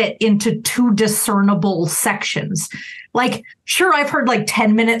split into two discernible sections. Like, sure, I've heard like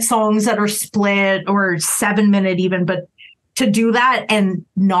 10-minute songs that are split or 7-minute even, but to do that and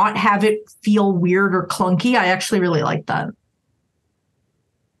not have it feel weird or clunky, I actually really like that.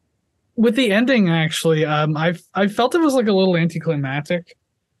 With the ending, actually, I felt it was like a little anticlimactic.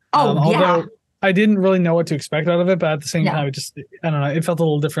 Although I didn't really know what to expect out of it, but at the same time, I don't know, it felt a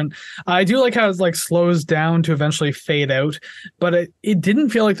little different. I do like how it like slows down to eventually fade out, but it didn't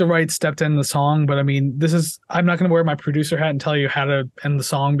feel like the right step to end the song. But I mean, I'm not going to wear my producer hat and tell you how to end the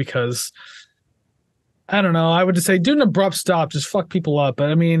song because I don't know. I would just say do an abrupt stop, just fuck people up. But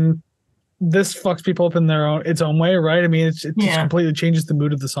I mean, this fucks people up in its own way, right? I mean, it just completely changes the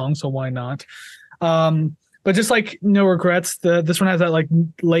mood of the song, so why not? But just like No Regrets, this one has that like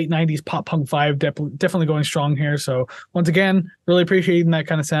late 90s pop punk vibe, definitely going strong here. So once again, really appreciating that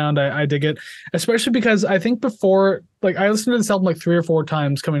kind of sound. I dig it, especially because I think before, like I listened to this album like 3 or 4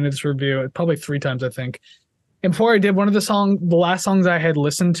 times coming into this review, probably 3 times, I think. And before I did, the last songs I had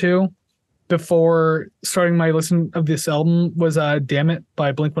listened to before starting my listen of this album was Damn It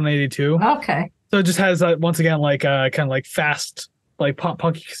by Blink-182. Okay. So it just has once again like kind of like fast like pop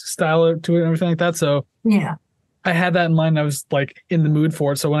punky style to it and everything like that. So yeah, I had that in mind. I was like in the mood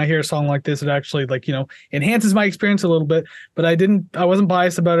for it. So when I hear a song like this, it actually like, enhances my experience a little bit, but I wasn't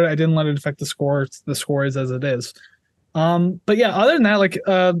biased about it. I didn't let it affect the score. The score is as it is. But yeah, other than that, like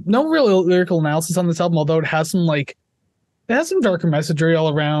no real lyrical analysis on this album, although it has some darker messagery all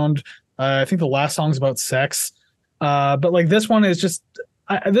around. I think the last song's about sex. But like this one is just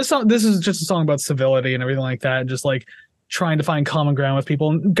this is just a song about civility and everything like that, and just like trying to find common ground with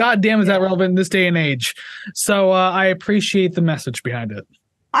people. And God damn, is that relevant in this day and age? So I appreciate the message behind it.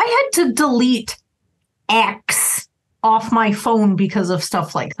 I had to delete X off my phone because of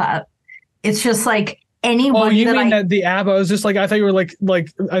stuff like that. It's just like anybody that the app? I was just like, I thought you were like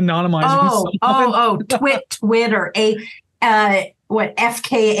anonymizing. Twitter,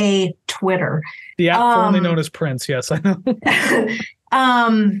 FKA Twitter. The app formerly known as Prince. Yes, I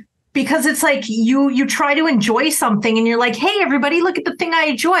know. Because it's like you try to enjoy something and you're like, hey, everybody, look at the thing I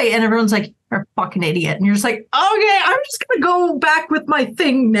enjoy. And everyone's like, you're a fucking idiot. And you're just like, okay, I'm just going to go back with my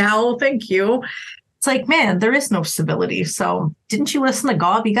thing now. Thank you. It's like, man, there is no civility. So didn't you listen to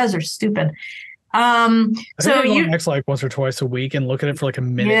Gob? You guys are stupid. So you next like once or twice a week and look at it for like a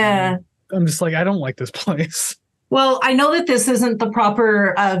minute. Yeah. I'm just like, I don't like this place. Well, I know that this isn't the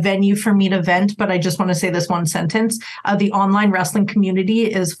proper venue for me to vent, but I just want to say this one sentence. The online wrestling community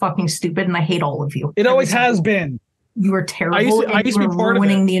is fucking stupid, and I hate all of you. It always has been. You are terrible. I used to be part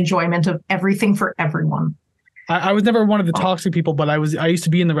ruining the enjoyment of everything for everyone. I was never one of the toxic people, but I used to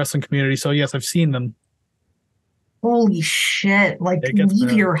be in the wrestling community, so yes, I've seen them. Holy shit. Like,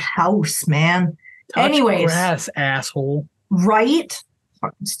 leave your house, man. Anyways. Grass, asshole. Right?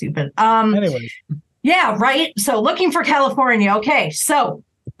 Fucking stupid. Anyways. Yeah, right. So looking for California. Okay, so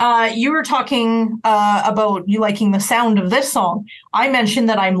you were talking about you liking the sound of this song. I mentioned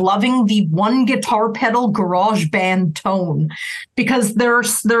that I'm loving the one guitar pedal garage band tone because there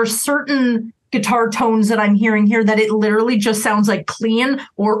are certain guitar tones that I'm hearing here that it literally just sounds like clean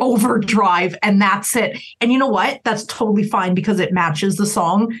or overdrive, and that's it. And you know what? That's totally fine because it matches the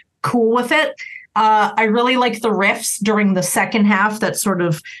song. Cool with it. I really like the riffs during the second half, that sort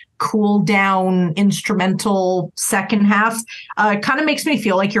of cool down instrumental second half. It kind of makes me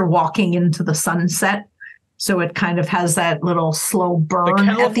feel like you're walking into the sunset. So it kind of has that little slow burn the at the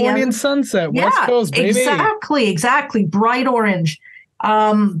end. Californian sunset, West Coast, baby. Exactly. Bright orange.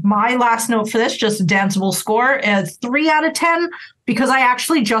 My last note for this, just a danceable score, is 3 out of 10 because I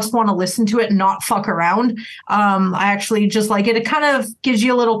actually just want to listen to it and not fuck around. I actually just like it. It kind of gives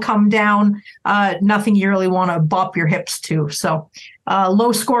you a little come down, nothing you really want to bop your hips to. So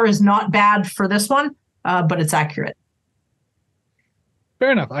low score is not bad for this one, but it's accurate.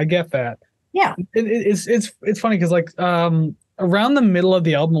 Fair enough. I get that. Yeah. It's funny because like around the middle of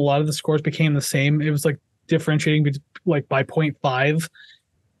the album, a lot of the scores became the same. It was like differentiating like by 0.5.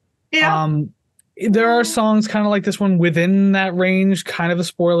 Yeah. There are songs kind of like this one within that range, kind of a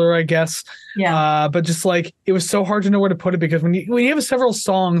spoiler, I guess. Yeah. But just like it was so hard to know where to put it because when you have several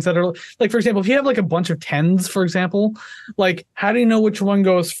songs that are like, for example, if you have like a bunch of 10s, for example, like how do you know which one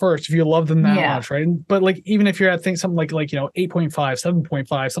goes first if you love them that much, right? But like even if you're at something like 8.5,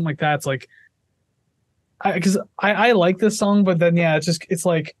 7.5, something like that, it's like because I like this song, but then it's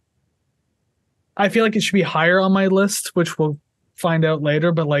like I feel like it should be higher on my list, which we'll find out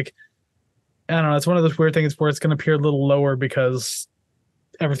later. But like, I don't know, it's one of those weird things where it's going to appear a little lower because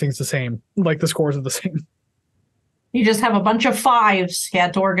everything's the same. Like the scores are the same. You just have a bunch of fives. You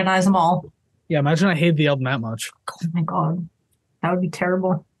had to organize them all. Yeah, imagine I hated the album that much. Oh my God. That would be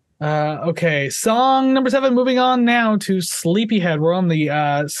terrible. Okay, song number 7. Moving on now to Sleepyhead. We're on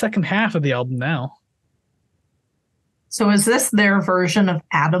the second half of the album now. So is this their version of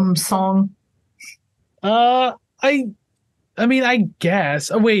Adam's song? I mean, I guess.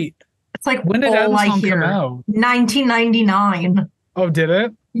 Oh wait, It's like when did all Adam's I song hear. come out? 1999. Oh, did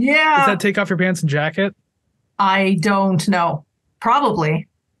it? Yeah. Does that Take Off Your Pants and Jacket? I don't know. Probably.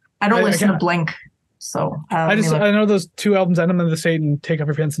 I don't listen to can't- Blink. So I know those two albums, Enema of the State and Take Off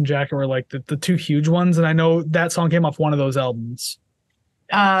Your Pants and Jacket, were like the two huge ones, and I know that song came off one of those albums.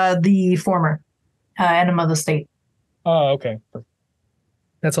 The former Enema of the State. Oh, okay.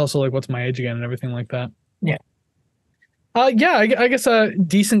 That's also like What's My Age Again and everything like that. Yeah. Yeah, I guess a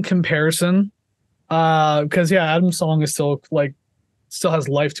decent comparison. Because yeah, Adam's song is still has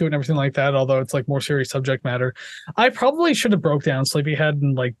life to it and everything like that, although it's like more serious subject matter. I probably should have broke down Sleepyhead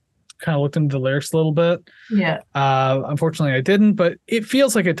and like kind of looked into the lyrics a little bit. Yeah. Unfortunately I didn't, but it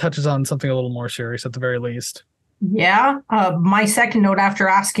feels like it touches on something a little more serious at the very least. Yeah. My second note after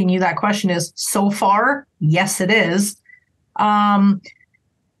asking you that question is, so far, yes, it is.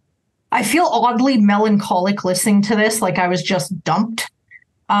 I feel oddly melancholic listening to this, like I was just dumped.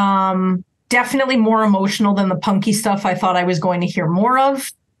 Definitely more emotional than the punky stuff I thought I was going to hear more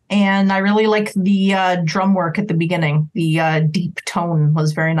of. And I really like the drum work at the beginning. The deep tone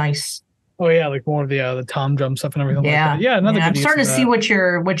was very nice. Oh yeah, like more of the tom drum stuff and everything like that. Yeah, another good I'm use starting of to see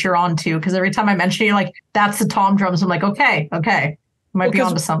that. what you're on to, because every time I mention it, you're like, that's the tom drums. I'm like, okay. Might be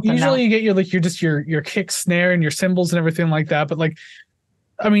onto something. Usually now. you get your kick, snare, and your cymbals and everything like that. But like,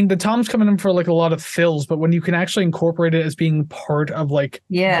 I mean, the tom's coming in for like a lot of fills, but when you can actually incorporate it as being part of like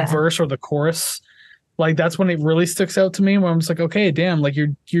the verse or the chorus, like that's when it really sticks out to me. Where I'm just like, okay, damn, like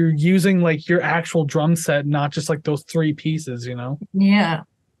you're using like your actual drum set, not just like those 3 pieces, you know? Yeah.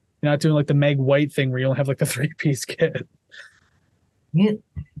 You're not doing like the Meg White thing where you only have like a 3-piece kit. Yeah.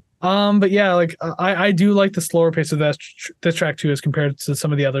 But yeah, like I do like the slower pace of this track too, as compared to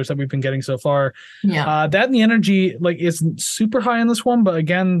some of the others that we've been getting so far. Yeah. That and the energy like isn't super high in this one, but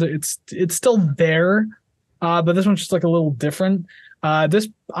again, it's still there. But this one's just like a little different. This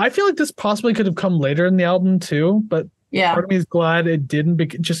I feel like this possibly could have come later in the album too, but yeah, part of me is glad it didn't,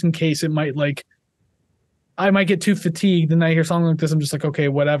 just in case it might like I might get too fatigued and I hear something like this. I'm just like, okay,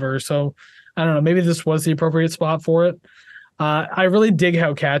 whatever. So I don't know. Maybe this was the appropriate spot for it. I really dig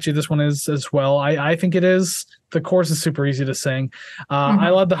how catchy this one is as well. I think it is. The chorus is super easy to sing. I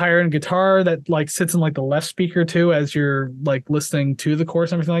love the higher end guitar that like sits in like the left speaker too, as you're like listening to the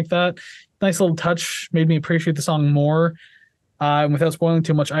chorus and everything like that. Nice little touch, made me appreciate the song more. And without spoiling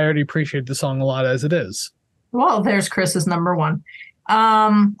too much, I already appreciate the song a lot as it is. Well, there's Chris's number 1.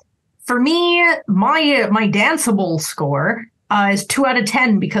 For me, my danceable score is 2 out of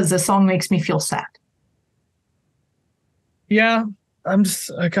 10 because this song makes me feel sad. Yeah,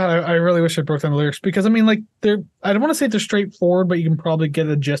 I really wish I broke down the lyrics because I mean, like I don't want to say they're straightforward, but you can probably get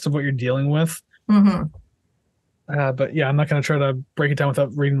a gist of what you're dealing with. Mm-hmm. But yeah, I'm not going to try to break it down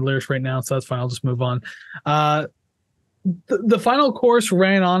without reading the lyrics right now, so that's fine. I'll just move on. The final chorus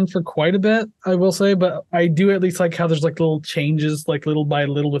ran on for quite a bit, I will say, but I do at least like how there's like little changes, like little by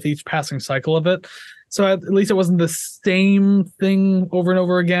little with each passing cycle of it. So at least it wasn't the same thing over and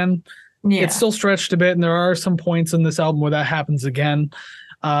over again. Yeah. It's still stretched a bit, and there are some points in this album where that happens again.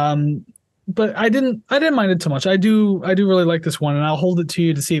 But I didn't mind it too much. I do really like this one, and I'll hold it to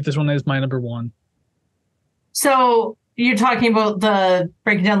you to see if this one is my number 1. So you're talking about the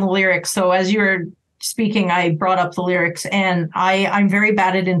breaking down the lyrics. So as you were speaking, I brought up the lyrics, and I'm very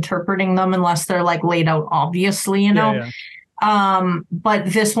bad at interpreting them unless they're like laid out obviously, you know. Yeah. But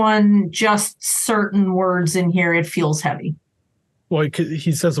this one, just certain words in here, it feels heavy. Well,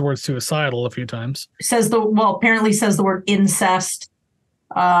 he says the word suicidal a few times. Apparently says the word incest.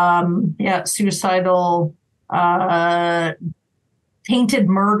 Suicidal. Painted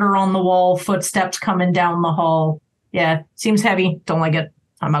murder on the wall. Footsteps coming down the hall. Yeah, seems heavy. Don't like it.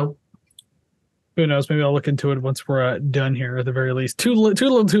 I'm out. Who knows? Maybe I'll look into it once we're done here at the very least. Too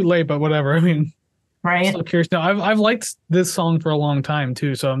little, too late, but whatever. I mean, right? I'm still curious now. I've liked this song for a long time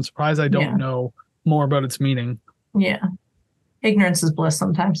too, so I'm surprised I don't know more about its meaning. Yeah. Ignorance is bliss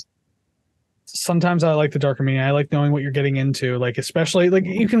sometimes. Sometimes I like the darker meaning. I like knowing what you're getting into. Like, especially, like,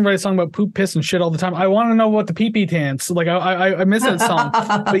 you can write a song about poop, piss, and shit all the time. I want to know what the pee-pee dance. Like, I miss that song.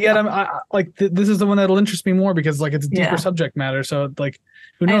 But yet, this is the one that'll interest me more because, like, it's a deeper subject matter. So, like,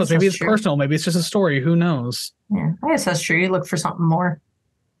 who knows? Maybe it's personal. Maybe it's just a story. Who knows? Yeah, I guess that's true. You look for something more.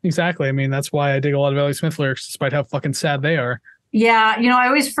 Exactly. I mean, that's why I dig a lot of Elliott Smith lyrics, despite how fucking sad they are. Yeah, I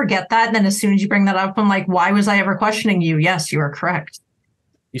always forget that. And then as soon as you bring that up, I'm like, why was I ever questioning you? Yes, you are correct.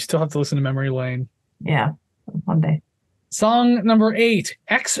 You still have to listen to Memory Lane. Yeah, one day. Song number 8,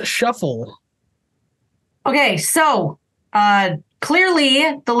 X Shuffle. Okay, so clearly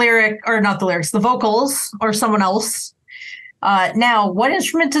the vocals or someone else. Now, what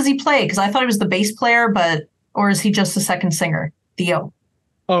instrument does he play? Because I thought he was the bass player, or is he just the second singer? Theo.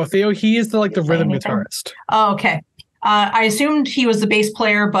 Oh, Theo, he is the rhythm guitarist. Oh, okay. I assumed he was the bass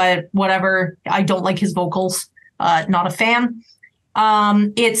player, but whatever. I don't like his vocals. Not a fan.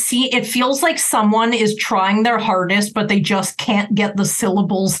 It feels like someone is trying their hardest, but they just can't get the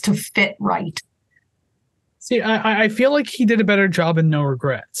syllables to fit right. See, I feel like he did a better job in No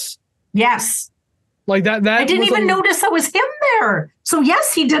Regrets. Yes. Like that I didn't even notice that was him there. So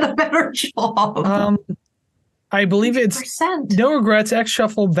yes, he did a better job. I believe 100%. It's No Regrets, X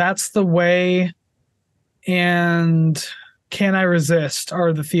Shuffle, That's the Way, and Can I Resist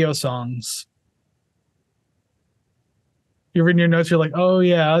are the Theo songs. You're reading your notes, you're like, oh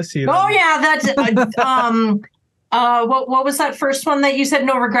yeah, I see that. Oh yeah, that's what was that first one that you said?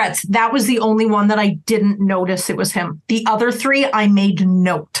 No Regrets. That was the only one that I didn't notice it was him. The other 3 I made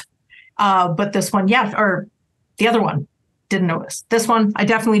note. But this one, yeah, or the other one, didn't notice. This one, I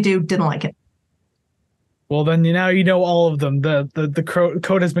definitely didn't like it. Well, then now you know all of them. The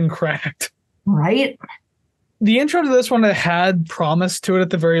code has been cracked. Right? The intro to this one had promise to it at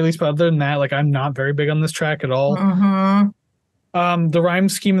the very least, but other than that, I'm not very big on this track at all. Mm-hmm. The rhyme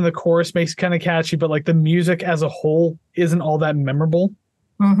scheme in the chorus makes it kind of catchy, but the music as a whole isn't all that memorable.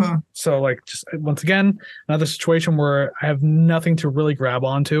 Mm-hmm. So just once again, another situation where I have nothing to really grab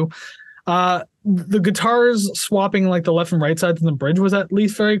onto. The guitars swapping the left and right sides in the bridge was at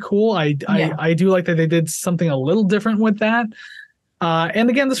least very cool. I do like that they did something a little different with that. And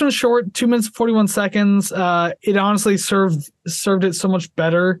again, this one's short, 2 minutes 41 seconds. It honestly served it so much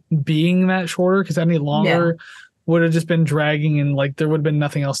better being that shorter, because any longer would have just been dragging, and there would have been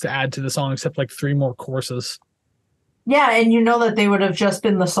nothing else to add to the song except 3 more courses. Yeah, and that they would have just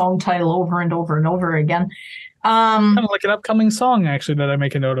been the song title over and over and over again. Kind of like an upcoming song, actually, that I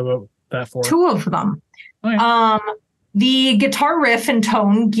make a note about that for. 2 of them. Oh, yeah. The guitar riff and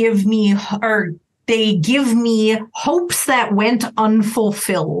tone give me hopes that went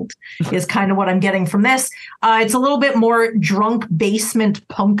unfulfilled is kind of what I'm getting from this. It's a little bit more drunk basement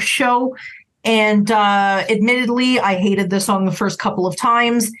punk show. And admittedly, I hated this song the first couple of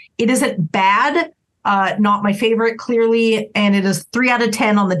times. It isn't bad. Not my favorite, clearly. And it is 3 out of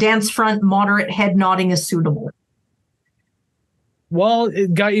 10 on the dance front. Moderate head nodding is suitable. Well,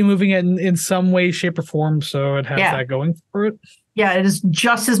 it got you moving in some way, shape, or form, so it has that going for it. Yeah, it is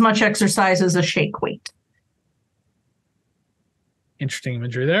just as much exercise as a shake weight. Interesting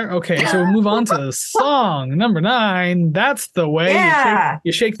imagery there. Okay, so we'll move on to song number 9. That's the way. Yeah.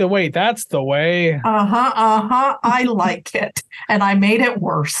 You shake the weight. That's the way. I like it. And I made it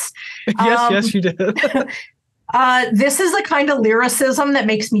worse. Yes, you did. This is the kind of lyricism that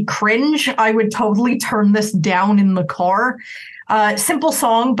makes me cringe. I would totally turn this down in the car. Simple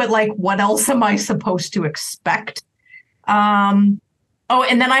song, but what else am I supposed to expect? And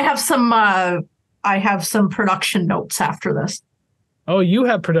then I have some production notes after this. Oh, you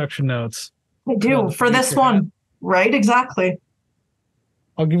have production notes. I do for this one. Hat. Right, exactly.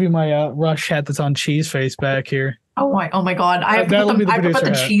 I'll give you my Rush hat that's on cheese face back here. Oh my God. I have to put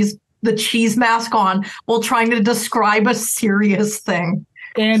the cheese mask on while trying to describe a serious thing.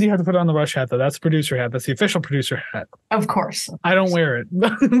 And you have to put on the Rush hat, though. That's the producer hat. That's the official producer hat. Of course. I don't wear it,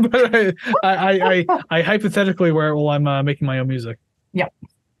 but I hypothetically wear it while I'm making my own music. Yeah.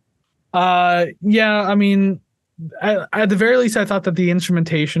 Yeah. I mean, at the very least, I thought that the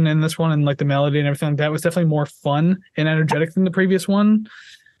instrumentation in this one and the melody and everything like that was definitely more fun and energetic than the previous one.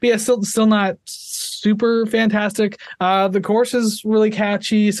 But yeah, still not super fantastic. The chorus is really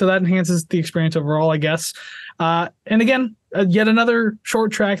catchy, so that enhances the experience overall, I guess. And again, yet another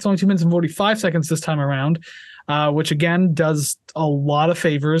short track. It's only 2 minutes and 45 seconds this time around, which again does a lot of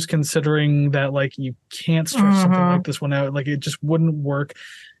favors considering that you can't stretch something like this one out. It just wouldn't work.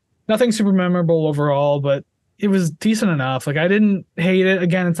 Nothing super memorable overall, but it was decent enough. I didn't hate it.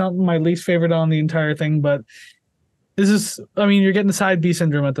 Again, it's not my least favorite on the entire thing, but this is, you're getting the side B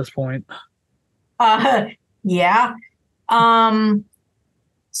syndrome at this point. Yeah.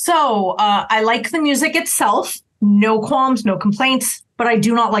 So I like the music itself. No qualms, no complaints, but I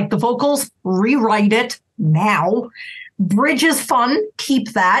do not like the vocals. Rewrite it now. Bridge is fun.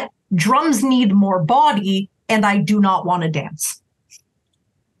 Keep that. Drums need more body, and I do not want to dance.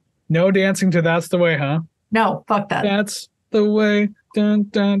 No dancing to That's the Way, huh? No, fuck that. That's the way. Dun,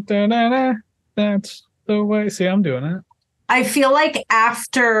 dun, dun, dun, dun. That's the way. See, I'm doing it. I feel like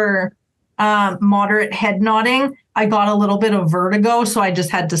after moderate head nodding, I got a little bit of vertigo, so I just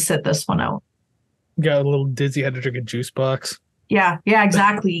had to sit this one out. Got a little dizzy, had to drink a juice box. Yeah,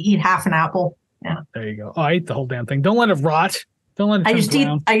 exactly. Eat half an apple. Yeah. There you go. Oh, I ate the whole damn thing. Don't let it rot. Don't let it turn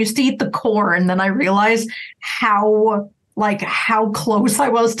I used to eat the core, and then I realized how close I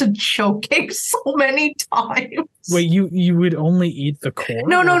was to choking so many times. Wait, you would only eat the core?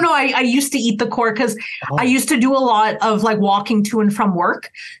 No. I used to eat the core because I used to do a lot of like walking to and from work.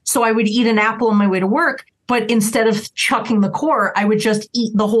 So I would eat an apple on my way to work, but instead of chucking the core, I would just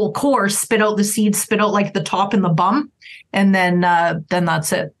eat the whole core, spit out the seeds, spit out like the top and the bum, and then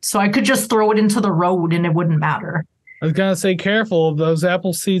that's it. So I could just throw it into the road and it wouldn't matter. I was gonna say, careful. Those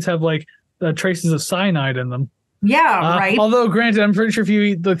apple seeds have like traces of cyanide in them. Yeah, right. Although, granted, I'm pretty sure if you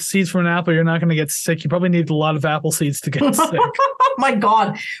eat the seeds from an apple, you're not going to get sick. You probably need a lot of apple seeds to get sick. Oh my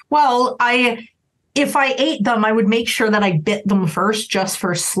God. Well, if I ate them, I would make sure that I bit them first, just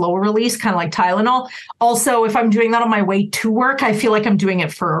for slow release, kind of like Tylenol. Also, if I'm doing that on my way to work, I feel like I'm doing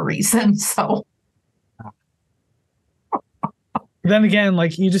it for a reason. So. Then again,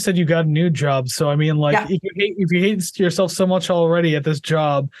 like you just said, you got a new job. So I mean, like if you hate yourself so much already at this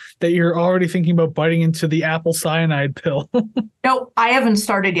job that you're already thinking about biting into the apple cyanide pill. No, I haven't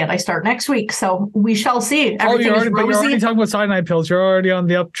started yet. I start next week, so we shall see. You're already talking about cyanide pills. You're already on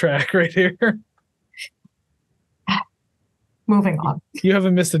the up track right here. Moving on. You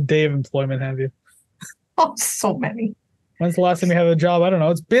haven't missed a day of employment, have you? Oh, so many. When's the last time you had a job? I don't know.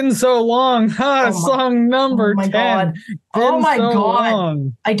 It's been so long. Song number 10. God. Oh my God.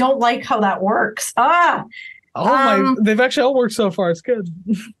 Long. I don't like how that works. They've actually all worked so far. It's good.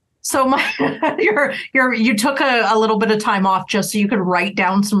 So you took a little bit of time off just so you could write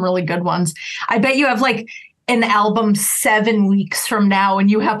down some really good ones. I bet you have like an album 7 weeks from now and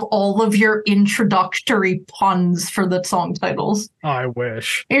you have all of your introductory puns for the song titles. Oh, I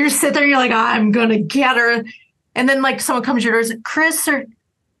wish. You just sit there and you're like, I'm gonna get her. And then, like, someone comes to your door and says, Kris, are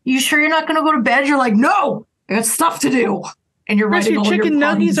you sure you're not going to go to bed? You're like, no, I got stuff to do. And you're writing all your chicken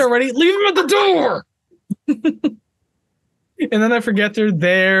nuggets already. Leave them at the door. And then I forget they're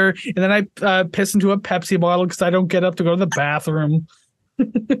there. And then I piss into a Pepsi bottle because I don't get up to go to the bathroom.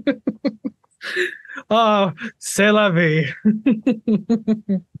 Oh, c'est la vie.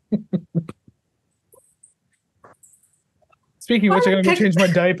 Speaking of which, I gotta go change my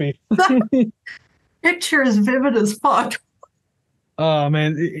diaper. Picture is vivid as fuck. Oh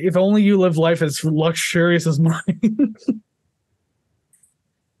man, if only you lived life as luxurious as mine.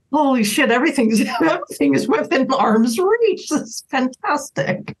 Holy shit, everything is within arm's reach. This is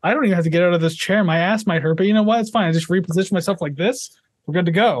fantastic. I don't even have to get out of this chair. My ass might hurt, but you know what? It's fine. I just reposition myself like this. We're good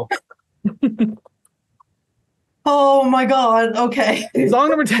to go. Oh my God. Okay. Song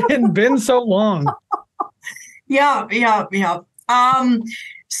number 10, Been So Long. Yeah.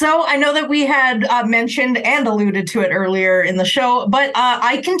 So I know that we had mentioned and alluded to it earlier in the show, but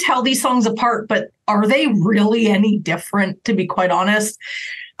I can tell these songs apart, but are they really any different, to be quite honest?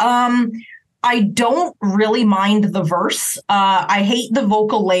 I don't really mind the verse. I hate the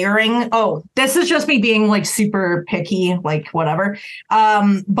vocal layering. Oh, this is just me being like super picky, like whatever.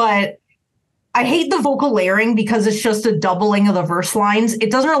 But I hate the vocal layering because it's just a doubling of the verse lines.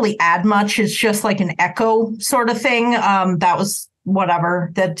 It doesn't really add much. It's just like an echo sort of thing. That was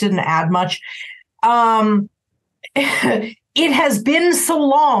whatever. That didn't add much. It has been so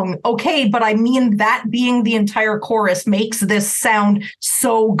long. Okay, but I mean that being the entire chorus makes this sound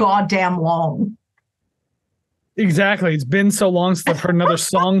so goddamn long. Exactly. It's been so long since I've heard another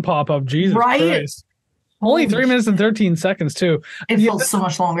song pop up. Jesus Christ. Only 3 minutes and 13 seconds, too. It feels so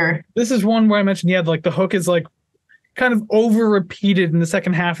much longer. This is one where I mentioned, like the hook is like kind of over repeated in the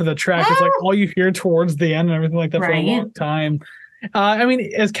second half of the track. It's like all you hear towards the end and everything like that for a long time. I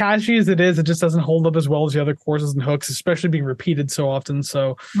mean, as catchy as it is, it just doesn't hold up as well as the other choruses and hooks, especially being repeated so often.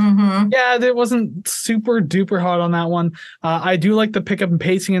 So, yeah, it wasn't super duper hot on that one. I do like the pickup and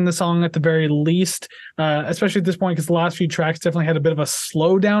pacing in the song at the very least, especially at this point, because the last few tracks definitely had a bit of a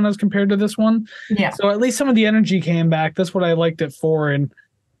slowdown as compared to this one. Yeah. So at least some of the energy came back. That's what I liked it for. And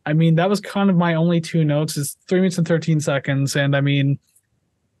I mean, that was kind of my only 2 notes is 3 minutes and 13 seconds. And I mean,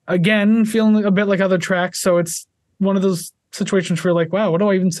 again, feeling a bit like other tracks. So it's one of those situations where you're like, wow, what do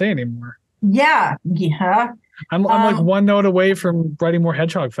I even say anymore? Yeah. I'm like 1 note away from writing more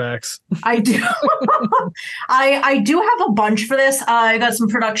hedgehog facts. I do. I do have a bunch for this. I got some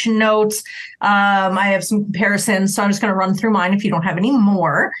production notes. I have some comparisons, so I'm just going to run through mine if you don't have any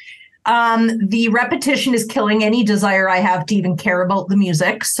more. The repetition is killing any desire I have to even care about the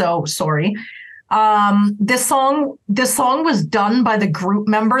music, so sorry. This song was done by the group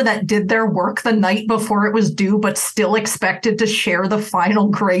member that did their work the night before it was due, but still expected to share the final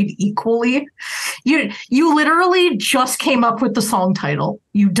grade equally. You literally just came up with the song title.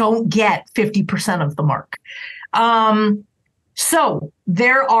 You don't get 50% of the mark. So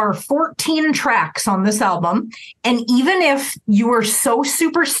there are 14 tracks on this album. And even if you were so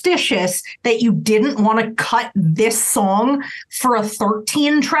superstitious that you didn't want to cut this song for a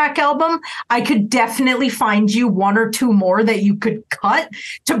 13-track album, I could definitely find you one or two more that you could cut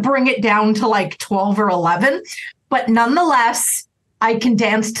to bring it down to like 12 or 11. But nonetheless, I can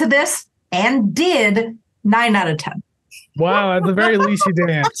dance to this and did 9 out of 10. Wow, at the very least you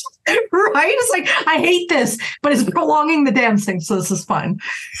danced. Right? It's like, I hate this, but it's prolonging the dancing, so this is fine.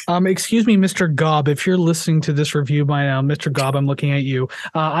 Excuse me, Mr. Gob, if you're listening to this review by now, Mr. Gob, I'm looking at you.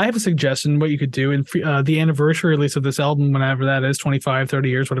 I have a suggestion what you could do in the anniversary release of this album, whenever that is, 25, 30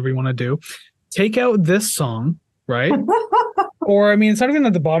 years, whatever you want to do. Take out this song, right? Or, I mean, it's not even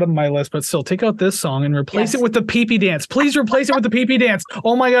at the bottom of my list, but still, take out this song and replace it with the pee-pee dance. Please replace it with the pee-pee dance.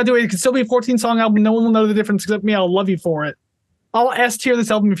 Oh my God, do it. It can still be a 14-song album. No one will know the difference except me. I'll love you for it. I'll S tier this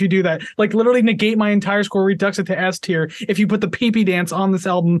album if you do that. Like, literally negate my entire score, redux it to S tier if you put the pee-pee dance on this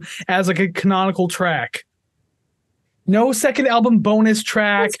album as like a canonical track. No second album bonus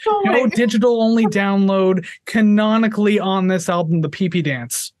track, no digital only download. Canonically on this album, the pee-pee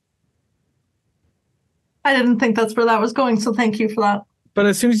dance. I didn't think that's where that was going, so thank you for that. But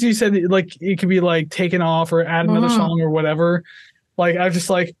as soon as you said like it could be like taken off or add another song or whatever, like I was just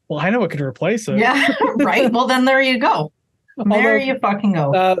like, well, I know what could replace it. Yeah, right. Well, then there you go. There you fucking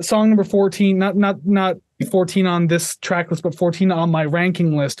go. Song number 14, not 14 on this track list, but 14 on my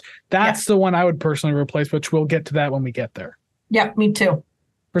ranking list. That's the one I would personally replace, which we'll get to that when we get there. Yeah, me too.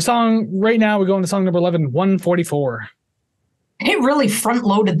 For song right now, we go into song number 11, 144. They really front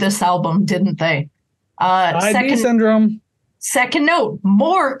loaded this album, didn't they? ID Syndrome. Second note,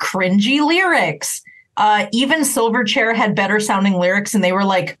 more cringy lyrics. Even Silverchair had better sounding lyrics and they were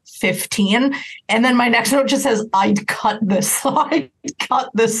like 15. And then my next note just says, I'd cut this song.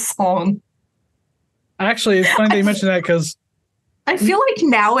 Actually, it's funny that you mentioned that because I feel like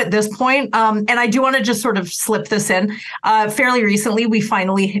now at this point, and I do want to just sort of slip this in, fairly recently, we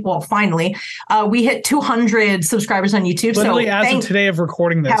hit 200 subscribers on YouTube. Literally as of today of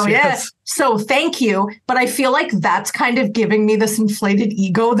recording this. Hell yes. Yeah. So thank you. But I feel like that's kind of giving me this inflated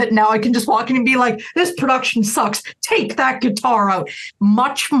ego that now I can just walk in and be like, this production sucks. Take that guitar out.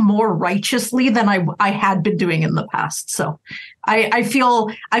 Much more righteously than I had been doing in the past. So I feel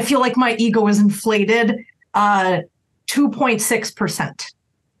like my ego is inflated 2.6%.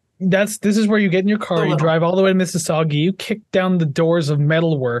 This is where you get in your car, you drive all the way to Mississauga, you kick down the doors of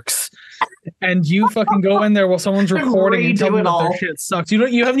Metalworks, and you fucking go in there while someone's recording and tell them that their shit sucks.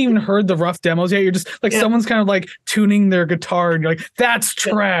 You haven't even heard the rough demos yet. You're just like someone's kind of like tuning their guitar, and you're like, that's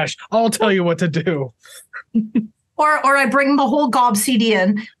trash. I'll tell you what to do. Or I bring the whole Gob CD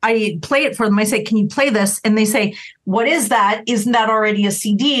in, I play it for them. I say, can you play this? And they say, what is that? Isn't that already a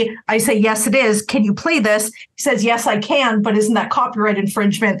CD? I say, yes, it is. Can you play this? He says, yes, I can, but isn't that copyright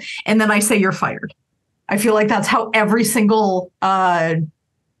infringement? And then I say, you're fired. I feel like that's how every single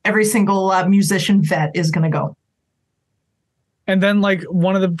musician vet is going to go. And then like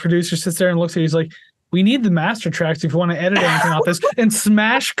one of the producers sits there and looks at you, he's like, we need the master tracks if you want to edit anything off this, and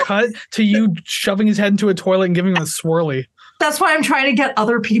smash cut to you shoving his head into a toilet and giving him a swirly. That's why I'm trying to get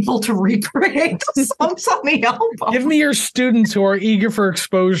other people to recreate the songs on the album. Give me your students who are eager for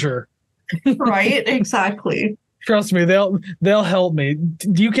exposure. Right? Exactly. Trust me, they'll help me.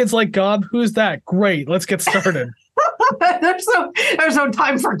 Do you kids like Gob? Who's that? Great. Let's get started. There's no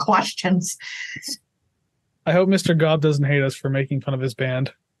time for questions. I hope Mr. Gob doesn't hate us for making fun of his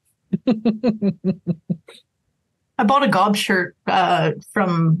band. I bought a Gob shirt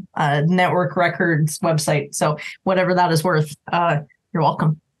from Network Records website, so whatever that is worth, you're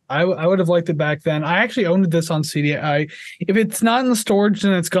welcome. I would have liked it back then. I actually owned this on CD. If it's not in the storage,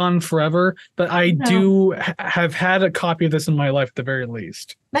 then it's gone forever. But I do have had a copy of this in my life at the very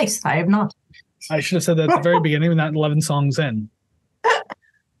least. Nice. I have not. I should have said that at the very beginning, not 11 songs in.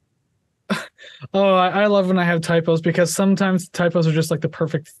 Oh, I love when I have typos because sometimes typos are just like the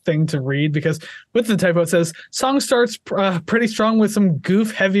perfect thing to read because with the typo it says song starts pretty strong with some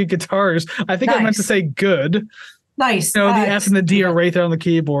goof heavy guitars. I think I meant to say good. Nice. No, the F and the D are right there on the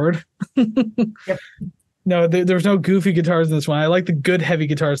keyboard. Yep. No, there's no goofy guitars in this one. I like the good heavy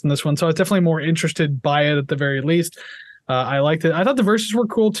guitars in this one, so I was definitely more interested by it at the very least. I liked it. I thought the verses were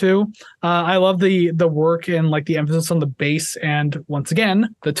cool too. I love the work and like the emphasis on the bass and once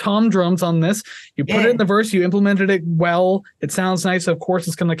again the tom drums on this. You put it in the verse, you implemented it well. It sounds nice. Of course,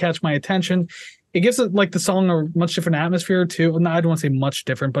 it's going to catch my attention. it gives it like the song a much different atmosphere too. No, I don't want to say much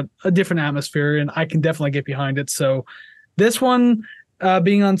different, but a different atmosphere, and I can definitely get behind it. So this one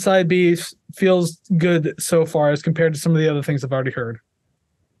being on side B feels good so far as compared to some of the other things I've already heard.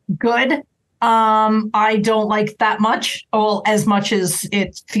 Good. I don't like that much. Well, as much as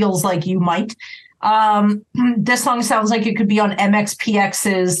it feels like you might. This song sounds like it could be on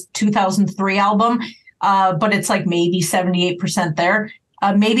MXPX's 2003 album, but it's like maybe 78% there.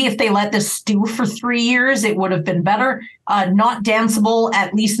 Maybe if they let this stew for 3 years, it would have been better. Not danceable,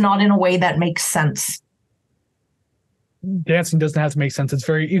 at least not in a way that makes sense. Dancing doesn't have to make sense. It's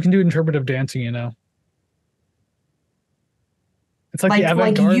you can do interpretive dancing, you know. It's like the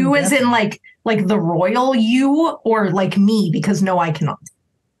like you as in like the royal you, or like me, because no, I cannot.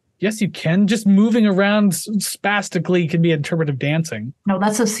 Yes, you can. Just moving around spastically can be interpretive dancing. No,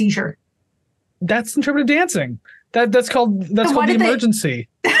 that's a seizure. That's interpretive dancing. That's called the emergency.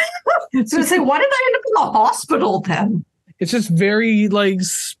 So say, why did I end up in the hospital then? It's just very like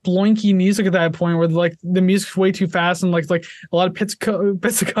sploinky music at that point where like the music's way too fast and like a lot of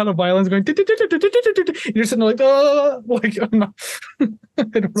pizzicato violins going. You're sitting there like, oh, like I'm not.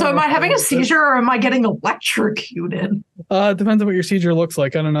 So am I having a seizure or am I getting electrocuted? It depends on what your seizure looks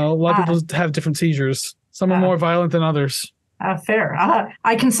like. I don't know. A lot of people have different seizures. Some are more violent than others. Fair.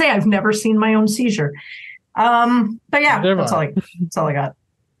 I can say I've never seen my own seizure. But yeah, that's all I got.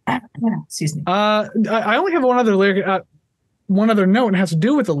 Excuse me. I only have one other lyric. One other note, and it has to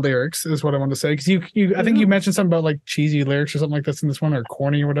do with the lyrics, is what I want to say. Because I think you mentioned something about like cheesy lyrics or something like this in this one, or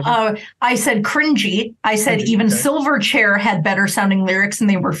corny or whatever. I said cringy. I said cringy, even Silverchair had better sounding lyrics, and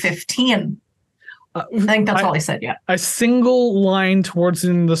they were 15. I think that's all I said. Yeah. A single line towards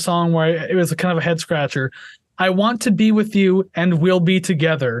in the song where it was a kind of a head scratcher. I want to be with you, and we'll be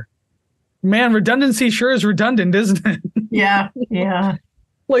together. Man, redundancy sure is redundant, isn't it? Yeah.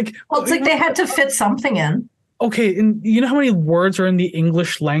 Like, well, it's like they had to fit something in. Okay, and you know how many words are in the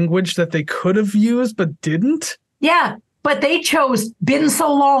English language that they could have used but didn't? Yeah, but they chose been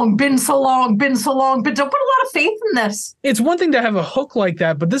so long, but don't put a lot of faith in this. It's one thing to have a hook like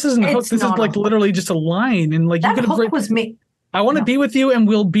that, but this isn't a hook. This is like literally just a line, and like that you could have was me. I want to be with you, and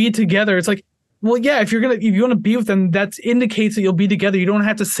we'll be together. It's like, well, yeah, if you want to be with them, that indicates that you'll be together. You don't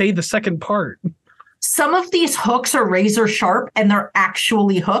have to say the second part. Some of these hooks are razor sharp and they're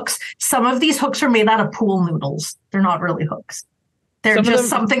actually hooks. Some of these hooks are made out of pool noodles. They're not really hooks. They're just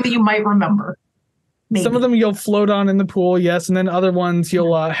something that you might remember. Maybe. Some of them you'll float on in the pool, yes, and then other ones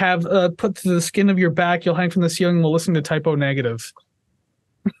you'll have put to the skin of your back. You'll hang from the ceiling while listening to Typo Negative.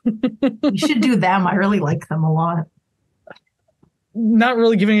 You should do them. I really like them a lot. Not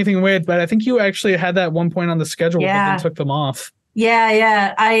really giving anything away, but I think you actually had that one point on the schedule, but then took them off.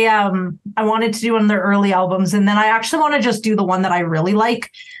 Yeah. I wanted to do one of their early albums, and then I actually want to just do the one that I really like.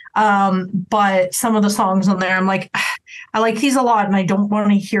 But some of the songs on there, I'm like, I like these a lot, and I don't want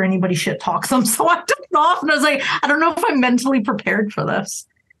to hear anybody shit talk them. So I took it off, and I was like, I don't know if I'm mentally prepared for this.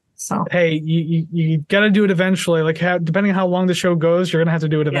 So hey, you got to do it eventually. Like depending on how long the show goes, you're gonna have to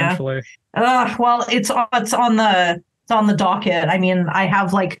do it eventually. Well, it's on the docket. I mean, I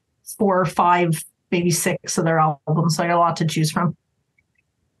have like 4 or 5. Maybe 6 of their albums, so I got a lot to choose from.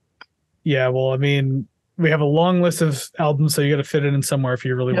 Yeah, well, I mean, we have a long list of albums, so you got to fit it in somewhere if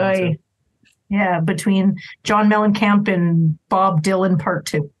you really want to. Yeah, between John Mellencamp and Bob Dylan Part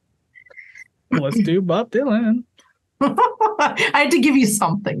 2. Let's do Bob Dylan. I had to give you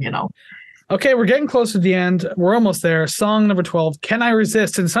something, you know. Okay, we're getting close to the end. We're almost there. Song number 12, Can I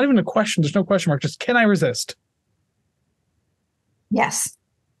Resist? And it's not even a question. There's no question mark. Just Can I Resist? Yes.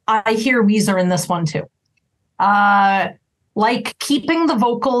 I hear Weezer in this one too. Like keeping the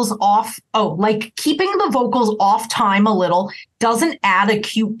vocals off time a little doesn't add a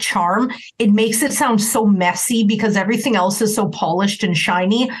cute charm. It makes it sound so messy because everything else is so polished and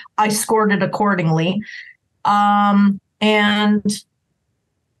shiny. I scored it accordingly. And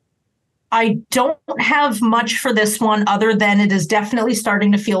I don't have much for this one other than it is definitely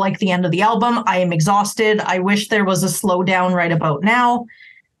starting to feel like the end of the album. I am exhausted. I wish there was a slowdown right about now.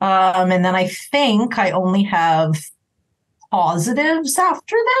 And then I think I only have positives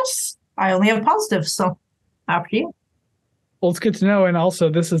after this. I only have positives, so after you. Well, it's good to know. And also,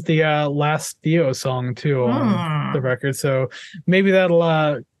 this is the last Theo song, too, on the record. So maybe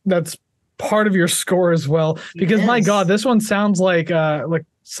that's part of your score as well. Because, my God, this one sounds like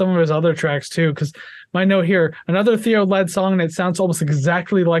some of his other tracks, too. Because my note here, another Theo-led song, and it sounds almost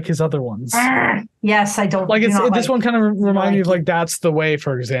exactly like his other ones. Yes, I don't like. This one kind of reminds me of like That's the Way,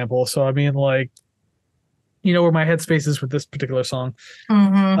 for example. So I mean, like, you know where my headspace is with this particular song.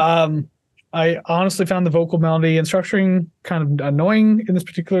 Mm-hmm. I honestly found the vocal melody and structuring kind of annoying in this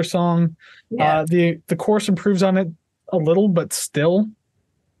particular song. Yeah. The chorus improves on it a little, but still,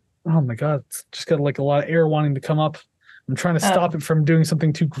 oh my god, it's just got like a lot of air wanting to come up. I'm trying to stop it from doing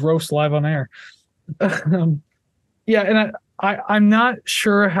something too gross live on air. Yeah, and I'm not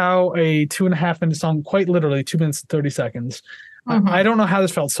sure how a 2.5 minute song, quite literally 2 minutes and 30 seconds. I don't know how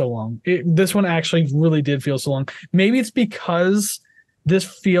this felt so long. This one actually really did feel so long. Maybe it's because this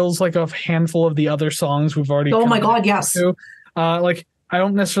feels like a handful of the other songs we've already. Oh my god, yes. Like, I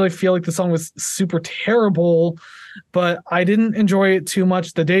don't necessarily feel like the song was super terrible, but I didn't enjoy it too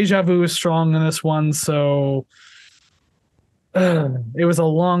much. The deja vu is strong in this one, so it was a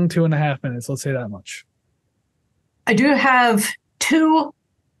long 2.5 minutes. Let's say that much. I do have two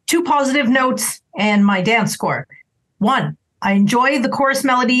positive notes and my dance score. One, I enjoy the chorus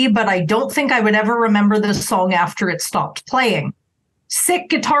melody, but I don't think I would ever remember this song after it stopped playing. Sick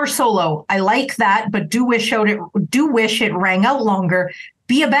guitar solo. I like that, but do wish it rang out longer.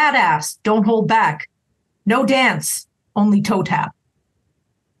 Be a badass. Don't hold back. No dance, only toe tap.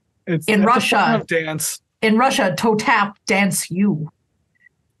 It's in Russia. Dance. In Russia, toe tap, dance you.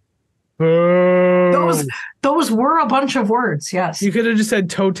 Oh. Those were a bunch of words, yes. You could have just said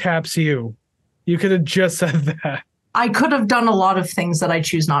toe taps you. You could have just said that. I could have done a lot of things that I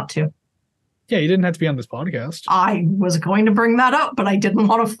choose not to. Yeah, you didn't have to be on this podcast. I was going to bring that up, but I didn't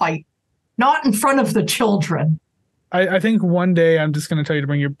want to fight. Not in front of the children. I think one day I'm just going to tell you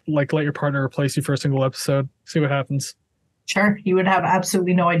to let your partner replace you for a single episode. See what happens. Sure. You would have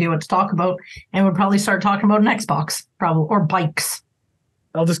absolutely no idea what to talk about and would probably start talking about an Xbox, probably, or bikes.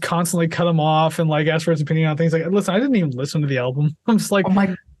 I'll just constantly cut him off and like ask for his opinion on things. Like, listen, I didn't even listen to the album. I'm just like,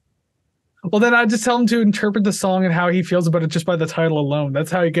 well, then I just tell him to interpret the song and how he feels about it just by the title alone.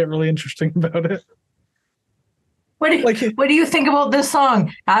 That's how you get really interesting about it. What do you think about this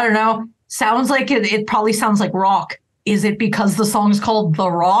song? I don't know. Sounds like it probably sounds like rock. Is it because the song's called The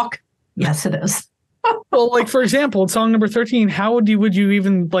Rock? Yes, it is. Well, like, for example, song number 13, how would you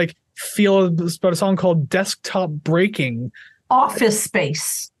even like feel about a song called Desktop Breaking? Office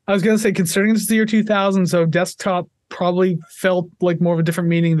Space. I was going to say, considering this is the year 2000, so desktop probably felt like more of a different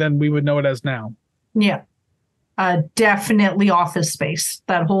meaning than we would know it as now. Yeah. Definitely Office Space.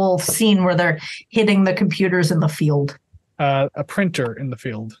 That whole scene where they're hitting the computers in the field. A printer in the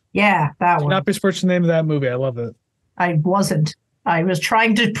field. Yeah, that one. Not besmirch the name of that movie. I love it. I wasn't. I was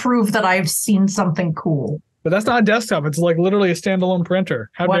trying to prove that I've seen something cool. But that's not a desktop. It's like literally a standalone printer.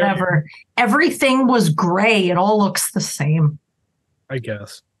 Whatever. Everything was gray. It all looks the same. I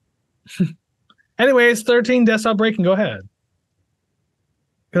guess. Anyways, 13, Desktop Breaking. Go ahead.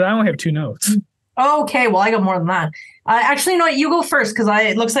 Because I only have 2 notes. Okay, well, I got more than that. Actually, you know what? You go first because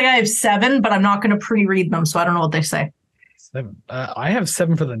it looks like I have 7, but I'm not going to pre-read them, so I don't know what they say. 7. I have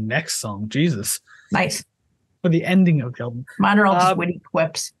 7 for the next song. Jesus. Nice. For the ending of the album. Mine are all just witty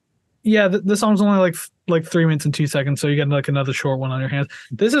quips. Yeah, the song's only like 3 minutes and 2 seconds, so you get like another short one on your hands.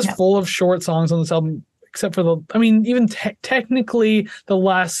 This is full of short songs on this album, except for even technically the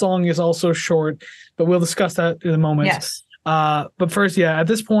last song is also short, but we'll discuss that in a moment. Yes. But first, at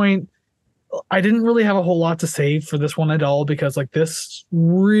this point, I didn't really have a whole lot to say for this one at all, because like this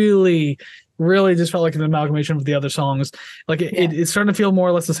really just felt like an amalgamation of the other songs. Like it's starting to feel more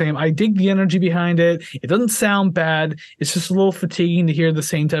or less the same. I dig the energy behind it. It doesn't sound bad. It's just a little fatiguing to hear the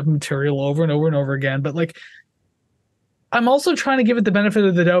same type of material over and over and over again. But like, I'm also trying to give it the benefit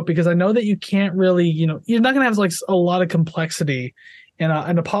of the doubt, because I know that you can't really, you're not going to have like a lot of complexity in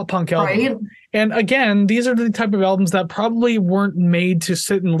a pop punk album. Right. And again, these are the type of albums that probably weren't made to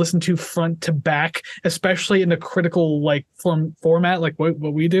sit and listen to front to back, especially in a critical like format like what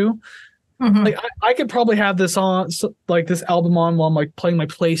we do. Mm-hmm. Like I could probably have this on, like this album on while I'm like playing my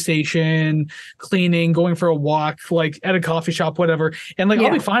PlayStation, cleaning, going for a walk, like at a coffee shop, whatever. And like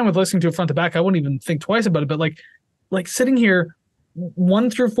I'll be fine with listening to it front to back. I wouldn't even think twice about it. But like sitting here 1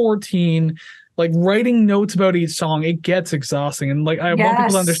 through 14, like writing notes about each song, it gets exhausting. And like I want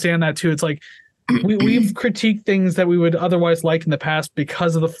people to understand that too. It's like we've critiqued things that we would otherwise like in the past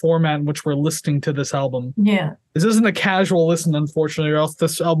because of the format in which we're listening to this album. Yeah. This isn't a casual listen, unfortunately, or else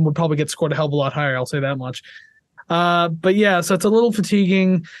this album would probably get scored a hell of a lot higher. I'll say that much. But yeah, so it's a little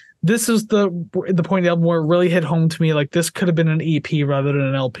fatiguing. This is the point of the album where it really hit home to me. Like this could have been an EP rather than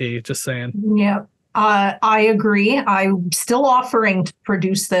an LP, just saying. Yeah. I agree. I'm still offering to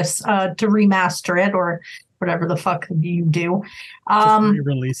produce this, to remaster it or whatever the fuck you do. Just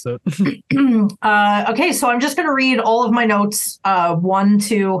re-release it. Okay, so I'm just going to read all of my notes, 1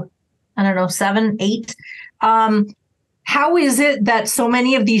 to, 7, 8. how is it that so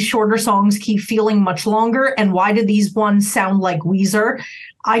many of these shorter songs keep feeling much longer? And why do these ones sound like Weezer?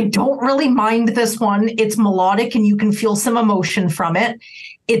 I don't really mind this one. It's melodic and you can feel some emotion from it.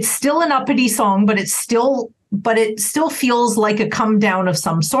 It's still an uppity song, but it still feels like a come down of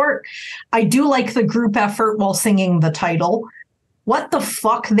some sort. I do like the group effort while singing the title. What the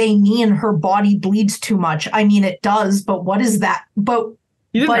fuck they mean her body bleeds too much? I mean, it does, but what is that? But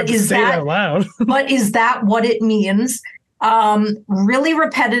You didn't have to say that out loud. But is that what it means? Really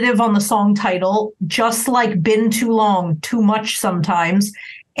repetitive on the song title, just like Been Too Long, too much sometimes.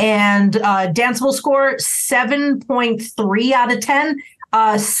 And danceable score, 7.3 out of 10.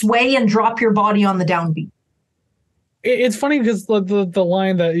 Sway and drop your body on the downbeat. It's funny because the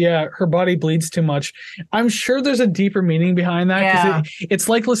line that, her body bleeds too much. I'm sure there's a deeper meaning behind that. Yeah. It's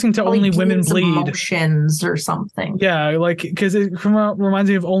like listening to Probably Only Women Bleed. Emotions or something. Yeah, like, because it reminds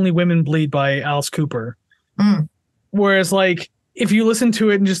me of Only Women Bleed by Alice Cooper. Mm. Whereas, like, if you listen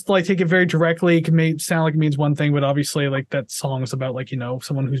to it and just, like, take it very directly, it can sound like it means one thing, but obviously, like, that song is about, like,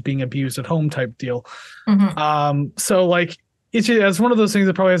 someone who's being abused at home type deal. Mm-hmm. So, like, it's one of those things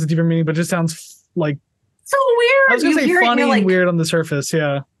that probably has a deeper meaning, but just sounds like so weird. I was gonna say funny and weird on the surface.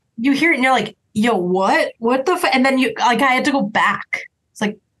 Yeah. You hear it and you're like, yo, what? What the and then you I had to go back. It's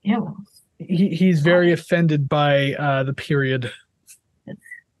like, ew. He's very offended by the period.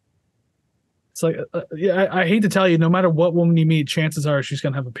 It's like, I hate to tell you, no matter what woman you meet, chances are she's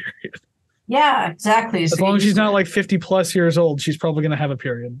gonna have a period. Yeah, exactly. As long as she's not like 50 plus years old, she's probably gonna have a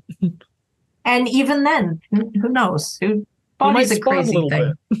period. And even then, who knows? Body's a crazy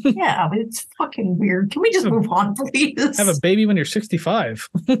thing. Yeah, it's fucking weird. Can we just move on, please? Have a baby when you're 65.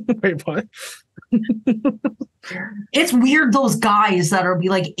 Wait, what? It's weird, those guys that are be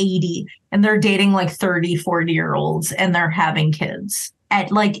like 80 and they're dating like 30, 40-year-olds and they're having kids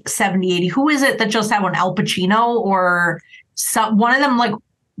at like 70, 80. Who is it that just had one? Al Pacino or one of them, like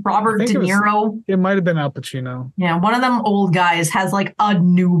Robert De Niro? It might have been Al Pacino. Yeah, one of them old guys has like a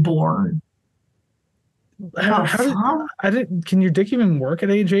newborn. Can your dick even work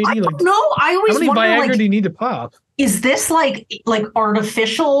at age 80? I don't know. I always wonder, how many Viagra do you need to pop? Is this like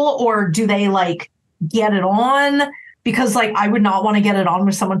artificial, or do they like get it on? Because like I would not want to get it on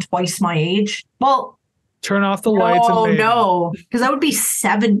with someone twice my age. Well, turn off the lights. Oh no, because I would be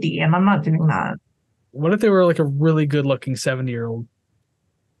 70, and I'm not doing that. What if they were like a really good-looking 70-year-old?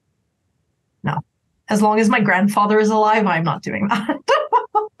 No, as long as my grandfather is alive, I'm not doing that.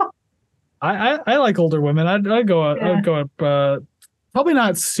 I like older women. I'd go up. Yeah. I'd go up. Probably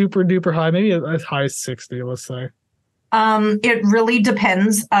not super duper high. Maybe as high as 60. Let's say. It really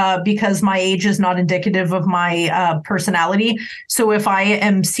depends because my age is not indicative of my personality. So if I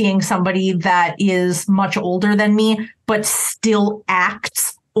am seeing somebody that is much older than me but still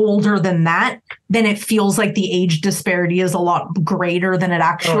acts older than that, then it feels like the age disparity is a lot greater than it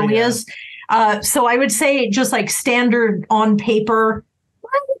actually is. So I would say just like standard on paper.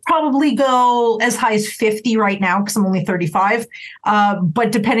 I would probably go as high as 50 right now because I'm only 35.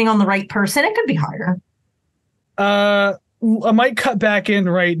 But depending on the right person, it could be higher. I might cut back in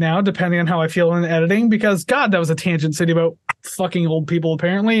right now, depending on how I feel in editing, because God, that was a tangent city about fucking old people,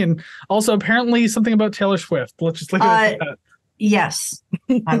 apparently. And also apparently something about Taylor Swift. Let's just leave it at that. Yes.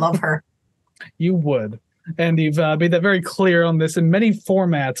 I love her. You would. And you've made that very clear on this in many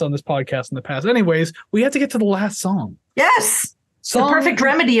formats on this podcast in the past. Anyways, we have to get to the last song. Yes. The perfect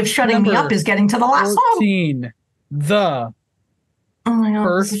remedy of shutting me up is getting to the last 14, song. The oh my God,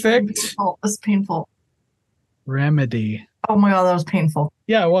 perfect this is painful. Remedy. Oh my God, that was painful.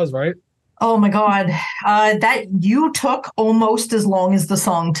 Yeah, it was, right? Oh my God. That you took almost as long as the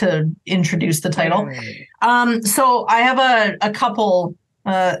song to introduce the title. Hey. So I have a couple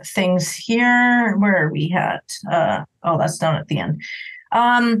things here. Where are we at? That's down at the end.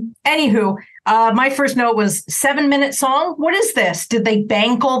 Anywho, my first note was 7-minute song. What is this? Did they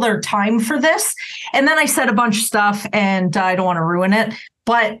bank all their time for this? And then I said a bunch of stuff and I don't want to ruin it,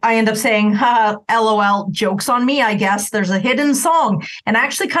 but I end up saying, LOL, joke's on me, I guess. There's a hidden song and I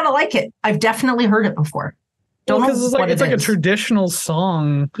actually kind of like it. I've definitely heard it before. Don't know it's like a traditional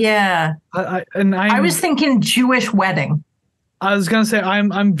song. Yeah. I was thinking Jewish wedding. I was going to say,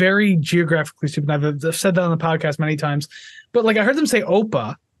 I'm very geographically stupid. I've said that on the podcast many times, but like I heard them say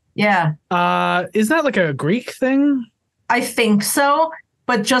Opa. Yeah. Is that like a Greek thing? I think so,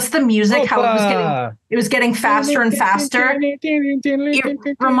 but just the music, how it was getting faster and faster.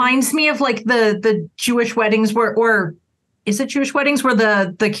 It reminds me of like the Jewish weddings or is it Jewish weddings where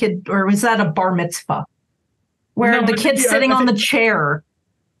the kid, or was that a bar mitzvah? Where the kid's sitting on the chair.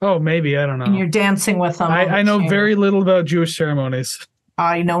 Oh, maybe. I don't know. And you're dancing with them. I know very little about Jewish ceremonies.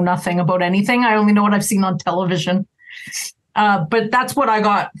 I know nothing about anything. I only know what I've seen on television. But that's what I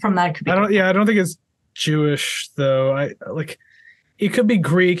got from that. I don't think it's Jewish though. It could be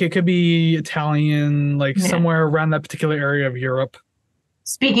Greek, it could be Italian, somewhere around that particular area of Europe.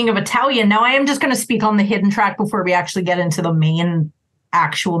 Speaking of Italian, now I am just going to speak on the hidden track before we actually get into the main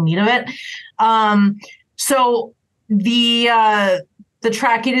actual meat of it. So the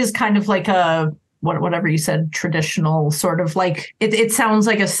track, it is kind of like a whatever you said, traditional sort of like it sounds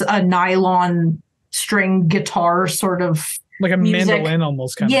like a nylon string guitar sort of like a music. Mandolin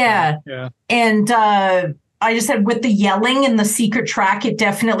almost kind of thing. Yeah. And I just said with the yelling in the secret track, it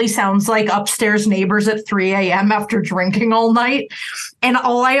definitely sounds like upstairs neighbors at 3 a.m. after drinking all night. And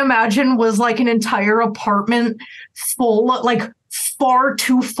all I imagined was like an entire apartment full, like far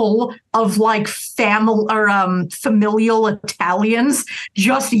too full of like family or familial Italians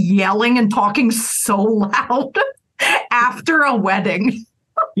just yelling and talking so loud after a wedding.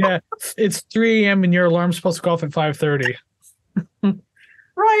 Yeah, it's 3 a.m. and your alarm's supposed to go off at 5:30.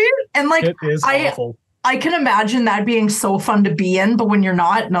 Right? And like it is awful. I can imagine that being so fun to be in, but when you're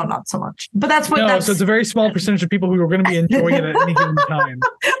not, no, not so much. But that's what. So it's a very small percentage of people who are going to be enjoying it at any given time.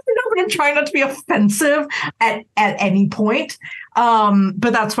 I'm trying not to be offensive at any point,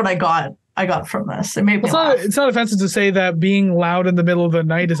 but that's what I got. I got from this. It made me laugh. It's not offensive to say that being loud in the middle of the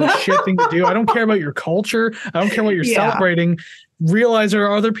night is a shit thing to do. I don't care about your culture. I don't care what you're celebrating. Realize there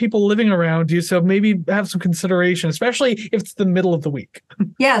are other people living around you, so maybe have some consideration, especially if it's the middle of the week.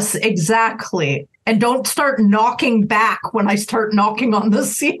 Yes, exactly. And don't start knocking back when I start knocking on the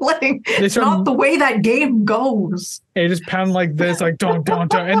ceiling. It's not the way that game goes. They just pound like this, like don't,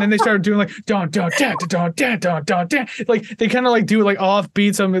 and then they start doing like don't, don't. Like they kind of like do like off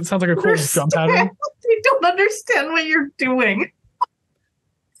beats. It sounds like a cool jump pattern. They don't understand what you're doing.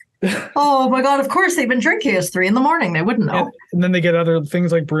 Oh my God, of course they've been drinking at 3 a.m. They wouldn't know. And then they get other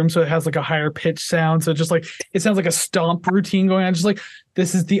things like broom, so it has like a higher pitch sound. So just like it sounds like a stomp routine going on. Just like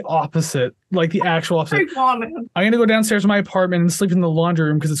this is the opposite, like the actual opposite. I'm gonna go downstairs to my apartment and sleep in the laundry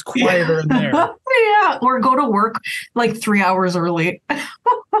room because it's quieter in there. Yeah, or go to work like 3 hours early.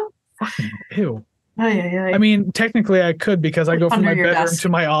 Ew. I mean, technically I could because I go from my bedroom to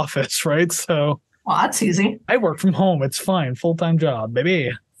my office, right? So well, that's easy. I work from home. It's fine. Full-time job,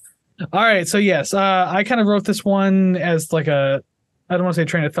 baby. All right, so yes, I kind of wrote this one as like I don't want to say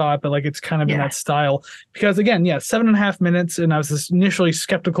train of thought, but like it's kind of in that style because again, 7.5 minutes, and I was initially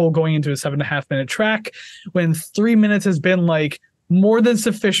skeptical going into a 7.5 minute track when 3 minutes has been like more than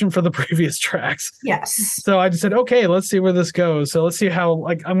sufficient for the previous tracks. Yes. So I just said, okay, let's see where this goes. So let's see how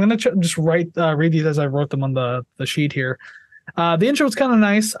like I'm gonna just read these as I wrote them on the sheet here. The intro was kind of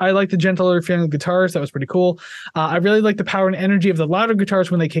nice. I like the gentler feeling of the guitars. That was pretty cool. I really like the power and energy of the louder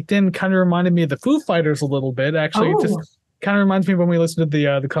guitars when they kicked in. Kind of reminded me of the Foo Fighters a little bit. Actually, It just kind of reminds me when we listened to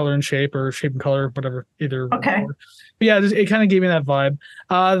the Color and Shape or Shape and Color, whatever, either. Okay. But yeah, it kind of gave me that vibe.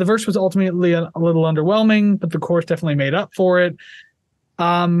 The verse was ultimately a little underwhelming, but the chorus definitely made up for it.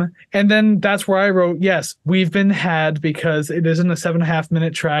 And then that's where I wrote, yes, we've been had because it isn't a 7.5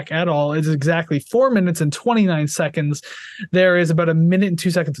 minute track at all. It's exactly 4 minutes and 29 seconds. There is about 1 minute and 2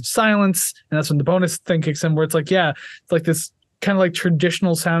 seconds of silence. And that's when the bonus thing kicks in where it's like, it's like this kind of like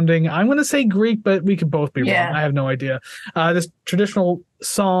traditional sounding. I'm going to say Greek, but we could both be wrong. I have no idea. This traditional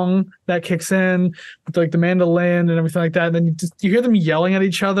song that kicks in with like the mandolin and everything like that. And then you hear them yelling at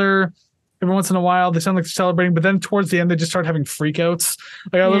each other. Every once in a while, they sound like they're celebrating, but then towards the end, they just start having freakouts.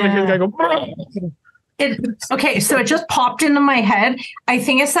 Like I literally hear the guy go. Okay, so it just popped into my head. I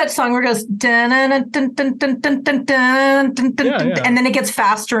think it's that song where it goes dun dun dun dun dun dun dun dun dun dun, and then it gets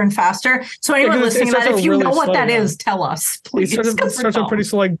faster and faster. So anyone listening to that, if you know what that is, tell us, please. It starts out pretty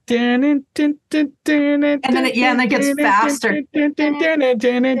slow, like dun dun dun dun dun, and then it gets faster.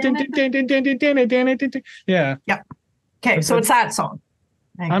 Yeah. Yep. Okay, so it's that song.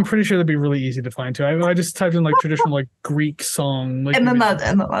 I'm pretty sure that'd be really easy to find too. I just typed in like traditional like Greek song, like, and then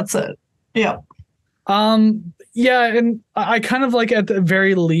that's it. Yeah. And I kind of like at the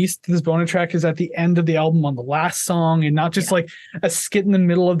very least this bonus track is at the end of the album on the last song and not just like a skit in the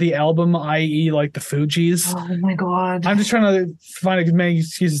middle of the album, i.e. like the Fugees. Oh my God. I'm just trying to find as many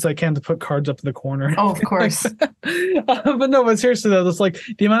excuses as I can to put cards up in the corner. Oh, of course. but seriously though, it's like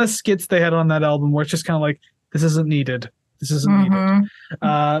the amount of skits they had on that album where it's just kind of like, this isn't needed. This isn't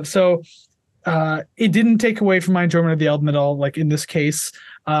needed. So it didn't take away from my enjoyment of the album at all, like in this case,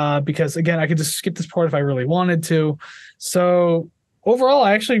 because again, I could just skip this part if I really wanted to. So overall,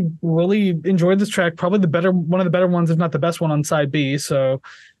 I actually really enjoyed this track. Probably one of the better ones, if not the best one on side B. So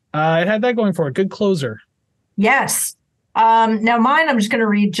it had that going for it. Good closer. Yes. Now mine, I'm just going to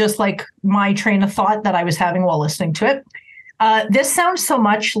read just like my train of thought that I was having while listening to it. This sounds so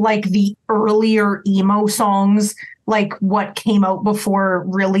much like the earlier emo songs, like what came out before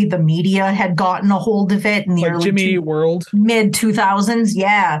really the media had gotten a hold of it in the like early Jimmy Eat World, mid 2000s.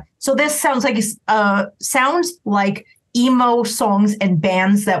 Yeah. So this sounds like emo songs and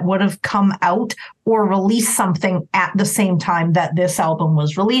bands that would have come out or released something at the same time that this album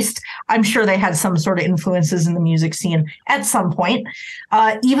was released. I'm sure they had some sort of influences in the music scene at some point.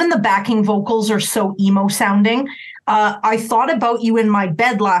 Even the backing vocals are so emo sounding. I thought about you in my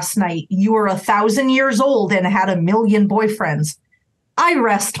bed last night. You were 1,000 years old and had 1,000,000 boyfriends. I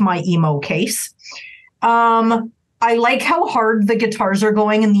rest my emo case. I like how hard the guitars are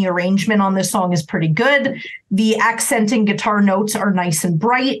going, and the arrangement on this song is pretty good. The accenting guitar notes are nice and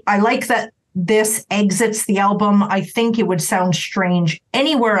bright. I like that this exits the album. I think it would sound strange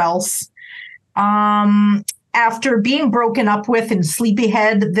anywhere else. After being broken up with in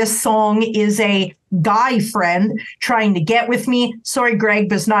Sleepyhead, this song is a guy friend trying to get with me. Sorry, Greg,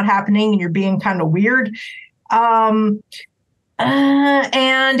 but it's not happening, and you're being kind of weird.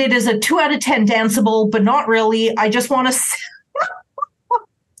 And it is a 2 out of 10 danceable, but not really. I just want to.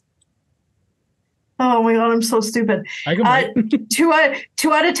 Oh my God, I'm so stupid. I can wait. 2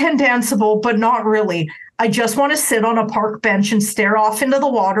 out of 10 danceable, but not really. I just want to sit on a park bench and stare off into the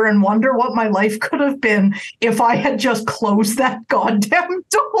water and wonder what my life could have been if I had just closed that goddamn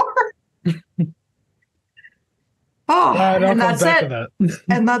door. Oh, and that's it.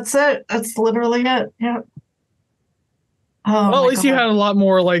 And that's it. That's literally it. Yeah. Oh, well, at least you had a lot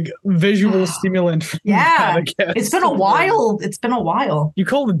more like visual stimulant. Yeah, it's been a while. It's been a while. You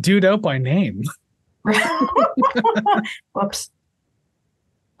called the dude out by name. Whoops.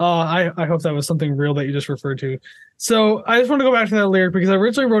 I hope that was something real that you just referred to. So I just want to go back to that lyric because I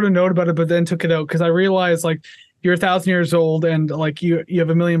originally wrote a note about it, but then took it out because I realized like you're 1,000 years old and like you have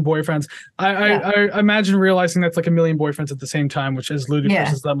 1,000,000 boyfriends. I imagine realizing that's like 1,000,000 boyfriends at the same time, which as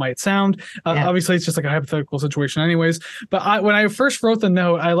ludicrous as that might sound. Obviously, it's just like a hypothetical situation, anyways. But when I first wrote the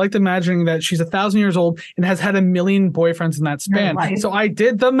note, I liked imagining that she's 1,000 years old and has had 1,000,000 boyfriends in that span. Right. So I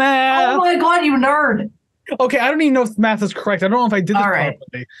did the math. Oh my God, you nerd! Okay, I don't even know if math is correct. I don't know if I did this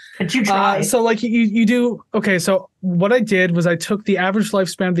properly. But you try. So like you do. Okay, so what I did was I took the average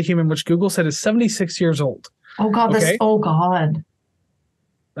lifespan of the human, which Google said is 76 years old. Oh God! Okay? Oh God!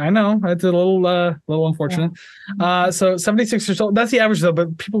 I know that's a little unfortunate. So 76 years old. That's the average though,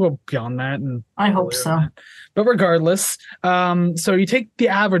 but people go beyond that, and I hope so. But regardless, so you take the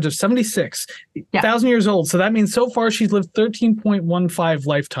average of 76, 1,000 years old. So that means so far she's lived 13.15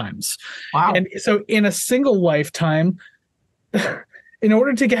 lifetimes. Wow! And so in a single lifetime. In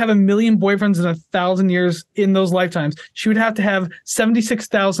order to have 1,000,000 boyfriends in 1,000 years in those lifetimes, she would have to have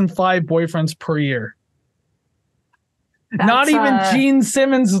 76,005 boyfriends per year. Not even Gene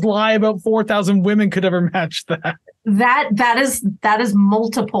Simmons' lie about 4,000 women could ever match that. That is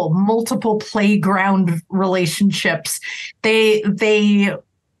multiple playground relationships. They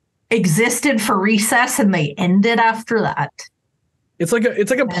existed for recess and they ended after that. It's like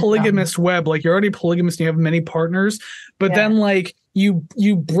a polygamous web. Like you're already polygamous and you have many partners, but then like you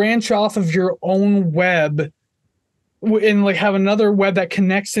branch off of your own web and like have another web that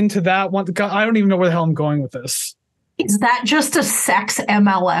connects into that one. God, I don't even know where the hell I'm going with this. Is that just a sex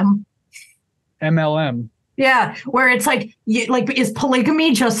MLM? MLM. Yeah, where it's like is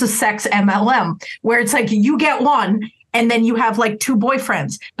polygamy just a sex MLM? Where it's like you get one and then you have like 2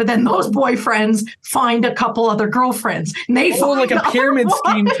 boyfriends, but then those boyfriends find a couple other girlfriends. And they find like a pyramid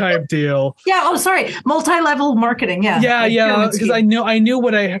scheme type deal. Yeah. Oh, sorry. Multi-level marketing. Yeah. Yeah. Like yeah. Because I knew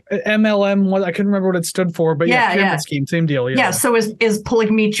what MLM was. I couldn't remember what it stood for, but pyramid scheme, same deal. Yeah. Yeah. So is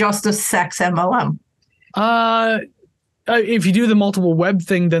polygamy just a sex MLM? If you do the multiple web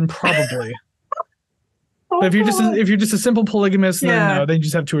thing, then probably. But if you're just a simple polygamist, then no, then you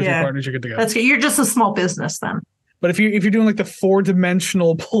just have 2 or 3 partners. You're good to go. That's good. You're just a small business then. But if you're doing like the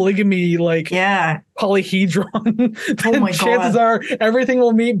 4-dimensional polygamy, like polyhedron, then chances are everything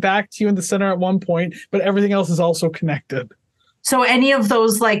will meet back to you in the center at one point, but everything else is also connected. So any of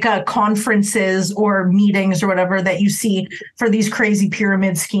those like conferences or meetings or whatever that you see for these crazy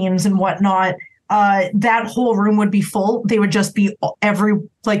pyramid schemes and whatnot, that whole room would be full. They would just be everyone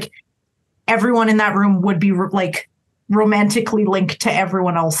in that room would be like romantically linked to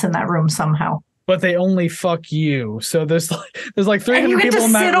everyone else in that room somehow. But they only fuck you. So there's like 300 people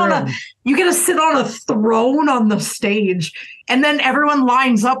in that room. You get to sit on a throne on the stage, and then everyone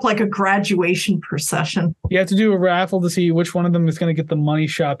lines up like a graduation procession. You have to do a raffle to see which one of them is going to get the money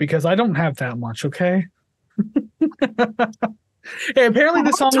shot because I don't have that much. Okay. Hey, apparently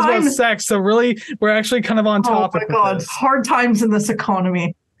this song is about sex, so really we're actually kind of on topic. Oh my God, hard times in this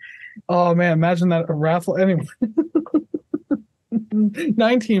economy. Oh man, imagine that a raffle. Anyway.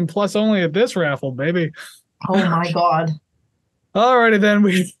 19 plus only at this raffle, baby. Oh my God. Alrighty then,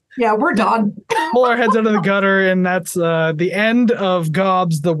 we We're done. pull our heads out of the gutter, and that's the end of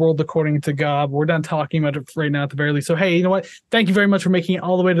Gob's The World According to Gob. We're done talking about it right now at the very least. So hey, you know what? Thank you very much for making it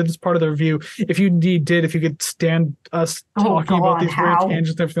all the way to this part of the review. If you indeed did, if you could stand us talking about these weird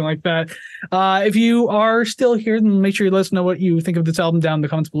tangents and everything like that. If you are still here, then make sure you let us know what you think of this album down in the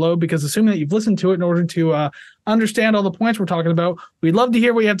comments below, because assuming that you've listened to it in order to understand all the points we're talking about, we'd love to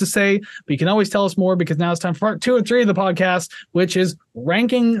hear what you have to say, but you can always tell us more, because now it's time for part 2 and 3 of the podcast, which is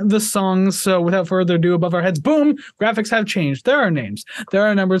ranking the songs. So without further ado, above our heads, boom, graphics have changed. There are names, there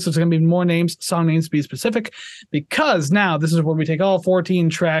are numbers, so there's going to be more names, song names to be specific, because now this is where we take all 14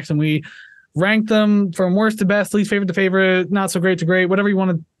 tracks and we rank them from worst to best, least favorite to favorite, not so great to great, whatever you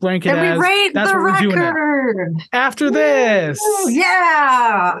want to rank it and as. We rate that's the what record. we're doing now. After this. Ooh,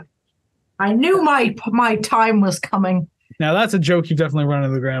 yeah. I knew my time was coming. Now that's a joke you've definitely run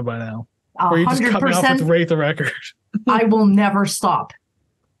into the ground by now. Where you just cut me off with rate the record. I will never stop.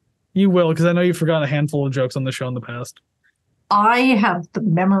 You will, because I know you've forgotten a handful of jokes on the show in the past. I have the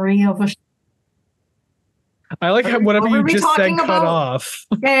memory of a... I like how whatever you just said cut off.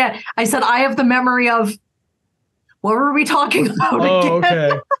 Yeah, I said I have the memory of... What were we talking about again?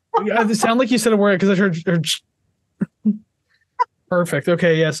 Okay. It sounded like you said a word because I heard... Perfect.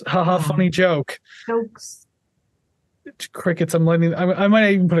 Okay, yes. Haha, funny joke. Jokes. Crickets. I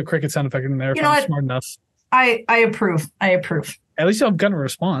might even put a cricket sound effect in there if I'm smart enough. I approve. At least I've gotten a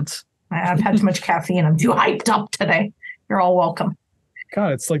response. I've had too much caffeine. I'm too hyped up today. You're all welcome.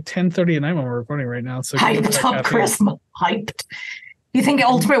 God, it's like 10:30 at night when we're recording right now. So hyped up, Kris. Hyped. You think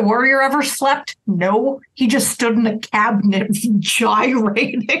Ultimate Warrior ever slept? No. He just stood in a cabinet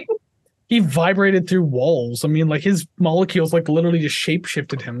gyrating. He vibrated through walls. I mean, like, his molecules like literally just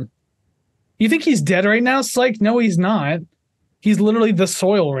shape-shifted him. You think he's dead right now, Psych? No, he's not. He's literally the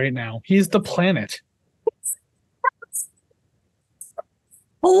soil right now. He's the planet.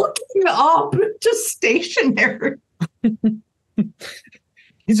 Looking up, just stationary.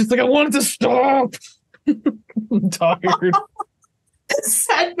 He's just like, I want it to stop. I'm tired.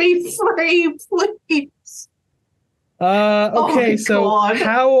 Set me free, please. Okay, God.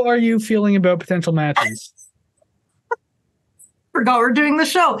 How are you feeling about potential matches? Forgot we're doing the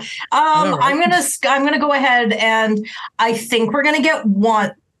show. Right. I'm gonna go ahead, and I think we're gonna get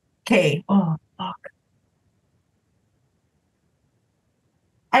one. Okay. Oh fuck.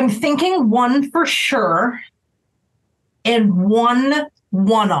 I'm thinking one for sure, and one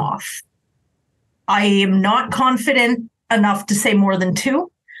off. I am not confident enough to say more than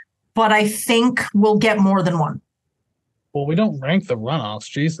 2, but I think we'll get more than 1. Well, we don't rank the runoffs,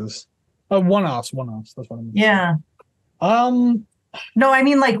 Jesus. One-offs. That's what I mean. Yeah. No, I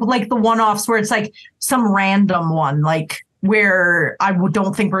mean like the one-offs where it's like some random one, like where I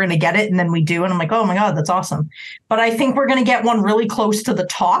don't think we're going to get it, and then we do, and I'm like, oh my God, that's awesome. But I think we're going to get one really close to the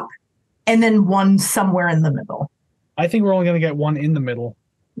top, and then one somewhere in the middle. I think we're only going to get one in the middle.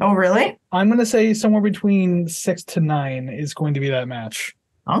 Oh, really? I'm going to say somewhere between 6 to 9 is going to be that match.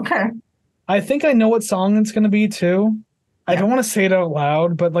 Okay. I think I know what song it's going to be too. I don't want to say it out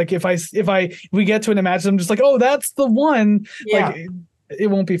loud, but like if we get to an match, I'm just like, oh, that's the one. Yeah. Like it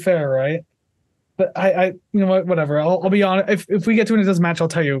won't be fair, right? But I you know what, whatever. I'll be honest. If we get to this match, I'll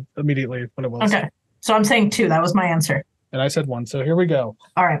tell you immediately what it was. Okay. So I'm saying 2. That was my answer. And I said 1. So here we go.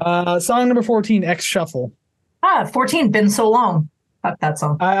 All right. Song number 14, X Shuffle. 14. Been so long. Fuck that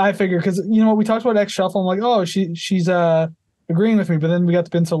song. I figured, because you know we talked about X Shuffle. I'm like, oh, she's agreeing with me, but then we got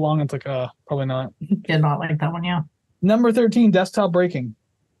to Been So Long. And it's like, probably not. Did not like that one. Yeah. Number 13, Desktop Breaking.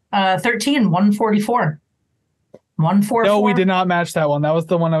 13, 144. 144. No, we did not match that one. That was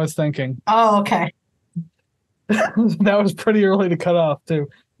the one I was thinking. Oh, okay. That was pretty early to cut off, too.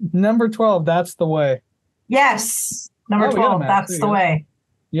 Number 12, That's the Way. Yes. Number 12, That's the Way.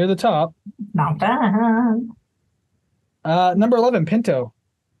 Near the top. Not bad. Number 11, Pinto.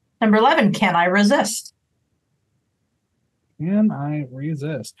 Number 11, Can I Resist? Can I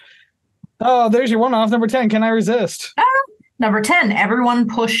Resist? Oh, there's your one off. Number 10, Can I Resist? Number 10, Everyone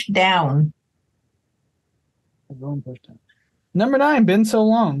Pushed Down. Everyone Pushed Down. Number 9, Been So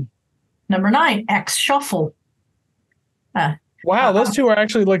Long. Number 9, X Shuffle. Wow, those two are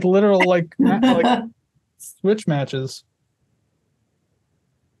actually like literal like switch matches.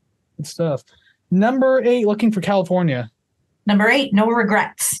 Good stuff. Number 8, Looking for California. Number 8, No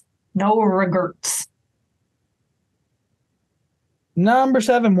Regrets. No Regrets. Number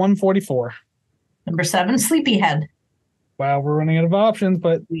 7, 144. Number 7, Sleepyhead. Wow, we're running out of options,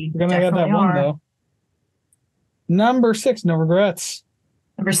 but we're going to get that one, though. Number 6, No Regrets.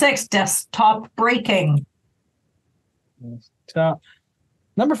 Number 6, Desktop Breaking. top.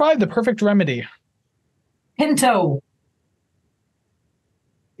 Number 5, The Perfect Remedy. Pinto.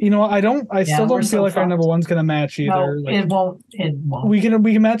 You know, I still don't feel like our number 1's going to match either. No, like, it won't. It won't. We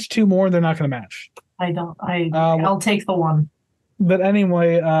can match 2 more. They're not going to match. I'll take the 1. But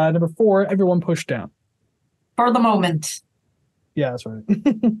anyway, number 4, Everyone Pushed Down. For the moment. Yeah, that's right.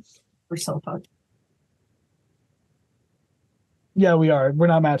 We're so fucked. Yeah, we are. We're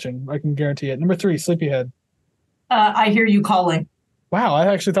not matching. I can guarantee it. Number 3, Sleepyhead. I Hear You Calling. Wow,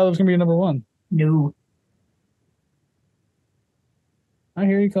 I actually thought it was going to be number 1. No. I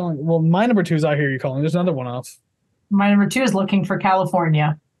Hear You Calling. Well, my number 2 is I Hear You Calling. There's another one off. My number 2 is Looking for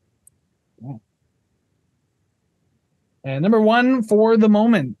California. Yeah. And number 1, For the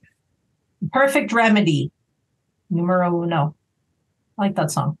Moment. Perfect Remedy. Numero uno. I like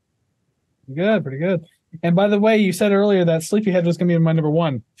that song. Pretty good. And by the way, you said earlier that Sleepyhead was going to be my number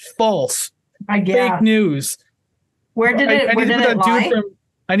 1. False. Fake news. Where did it lie?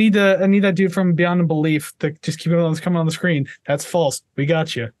 I need that dude from Beyond Belief to just keep it coming on the screen. That's false. We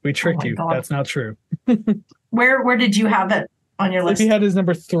got you. We tricked you. God. That's not true. Where did you have it on your list? Sleepyhead is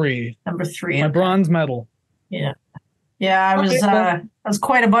number 3. Number 3. My bronze medal. Yeah. Yeah, I was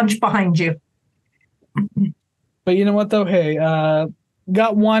quite a bunch behind you. But you know what though? Hey,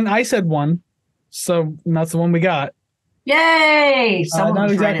 got 1. I said 1. So that's the one we got. Yay!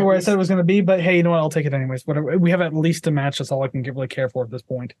 Not exactly where I said it was going to be, but hey, you know what? I'll take it anyways. Whatever. We have at least a match. That's all I can really care for at this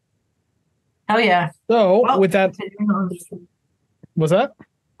point. Oh yeah. So with that, what's that?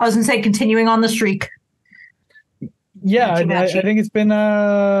 I was going to say continuing on the streak. Yeah, I think it's been 3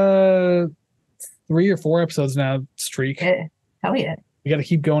 or 4 episodes now. Streak. Hell yeah. We got to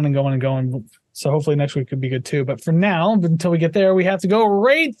keep going and going and going. So hopefully next week could be good too. But for now, until we get there, we have to go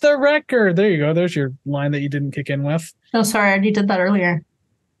rate the record. There you go. There's your line that you didn't kick in with. No, sorry. I already did that earlier.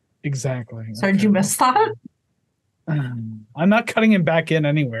 Exactly. Sorry, did you miss that? I'm not cutting him back in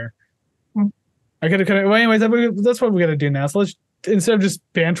anywhere. I gotta cut it. Well, anyways, that's what we gotta do now. So let's, instead of just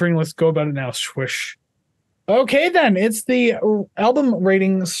bantering, let's go about it now. Swish. Okay, then it's the album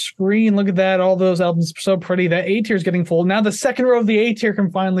rating screen. Look at that. All those albums are so pretty. That A tier is getting full. Now the second row of the A tier can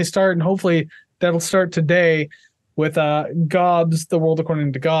finally start, and hopefully that'll start today with Gob's The World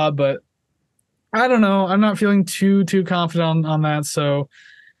According to God. But I don't know. I'm not feeling too confident on that. So,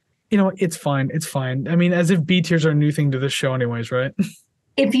 you know, it's fine. It's fine. I mean, as if B tiers are a new thing to this show anyways, right?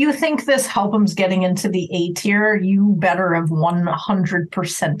 If you think this album's getting into the A tier, you better have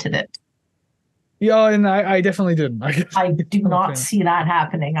 100%ed it. Yeah, and I definitely did. I do not see that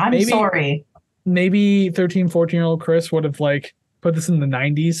happening. I'm sorry. Maybe 13, 14-year-old Kris would have like put this in the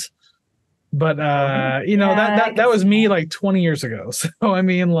 90s. But you know, that was me like 20 years ago. So I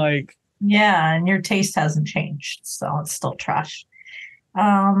mean, like, yeah, and your taste hasn't changed, so it's still trash.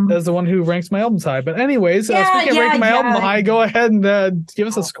 That's the one who ranks my albums high. But anyways, speaking of ranking my album high, go ahead and give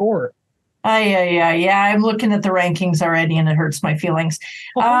us a score. Yeah. I'm looking at the rankings already, and it hurts my feelings.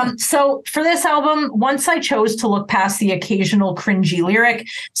 So for this album, once I chose to look past the occasional cringy lyric,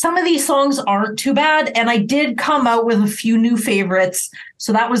 some of these songs aren't too bad, and I did come out with a few new favorites,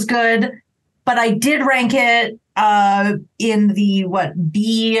 so that was good. But I did rank it in the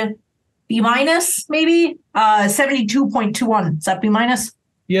B minus, maybe 72.21. Is that B minus?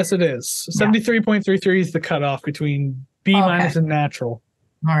 Yes, it is. 73.33 is the cutoff between B minus and natural.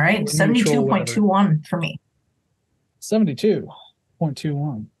 All right, 72.21 for me.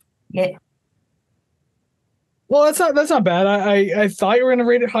 72.21. Yeah. Well, that's not bad. I thought you were going to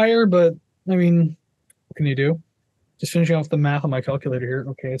rate it higher, but I mean, what can you do? Just finishing off the math on my calculator here.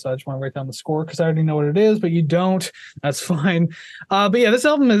 Okay, so I just want to write down the score because I already know what it is, but you don't. That's fine. But yeah, this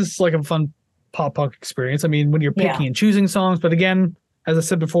album is like a fun pop punk experience. I mean, when you're picking and choosing songs, but again, as I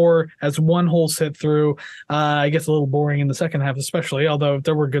said before, as one whole sit through, it gets a little boring in the second half, especially, although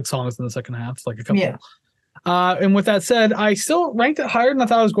there were good songs in the second half, like a couple. Yeah. And with that said, I still ranked it higher than I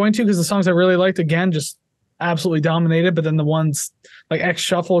thought I was going to because the songs I really liked, again, just absolutely dominated. But then the ones like X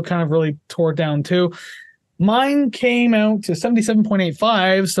Shuffle kind of really tore it down too. Mine came out to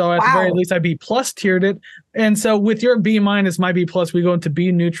 77.85. So at the very least, I B plus tiered it. And so with your B minus, my B plus, we go into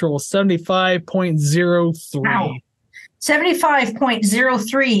B neutral, 75.03. Wow.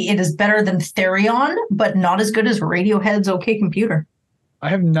 75.03. It is better than Therion, but not as good as Radiohead's OK Computer. I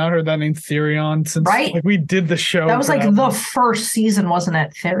have not heard that name Therion since like, we did the show. That was like the first season, wasn't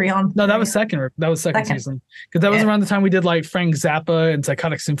it? Therion. No, that was second. That was second season because that was around the time we did like Frank Zappa and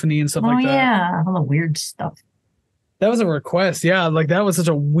Psychotic Symphony and stuff like that. Yeah, all the weird stuff. That was a request. Yeah, like that was such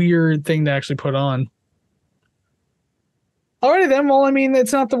a weird thing to actually put on. Alrighty then. Well, I mean,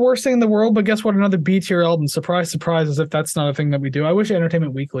 it's not the worst thing in the world, but guess what? Another B tier album. Surprise, surprise, as if that's not a thing that we do. I wish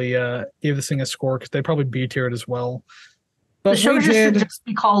Entertainment Weekly gave this thing a score because they probably B tiered as well. The show should just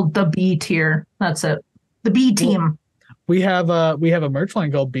be called the B tier. That's it. The B team. We have a merch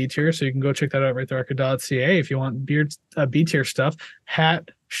line called B tier, so you can go check that out at ratetherecord.ca if you want B tier stuff, hat,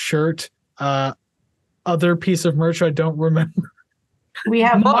 shirt, other piece of merch I don't remember. We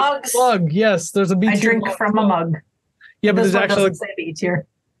have mugs. Mug, yes, there's a B tier. I drink from a mug. Yeah, but there's actually say B tier.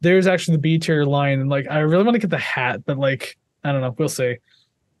 There's actually the B tier line, and like I really want to get the hat, but like I don't know, we'll see.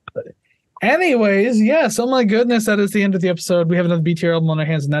 But anyways, yes, oh my goodness, that is the end of the episode. We have another B tier album on our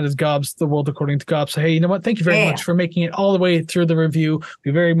hands, and that is Gob's The World According to Gob. So hey, you know what? Thank you very much for making it all the way through the review.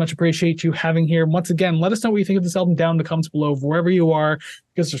 We very much appreciate you having here. Once again, let us know what you think of this album down in the comments below, wherever you are,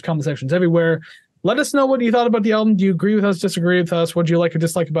 because there's comment sections everywhere. Let us know what you thought about the album. Do you agree with us, disagree with us? What do you like or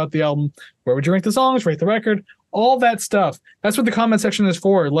dislike about the album? Where would you rank the songs, rate the record? All that stuff. That's what the comment section is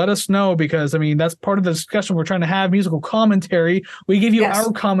for. Let us know, because, I mean, that's part of the discussion we're trying to have, musical commentary. We give you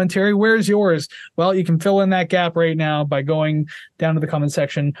our commentary. Where's yours? Well, you can fill in that gap right now by going down to the comment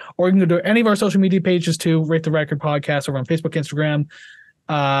section, or you can go to any of our social media pages too, Rate the Record Podcast over on Facebook, Instagram,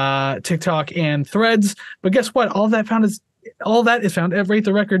 TikTok, and Threads. But guess what? All that is found at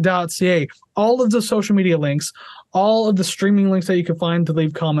ratetherecord.ca. All of the social media links, all of the streaming links that you can find to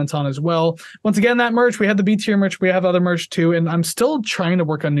leave comments on as well. Once again, that merch, we have the B tier merch, we have other merch too, and I'm still trying to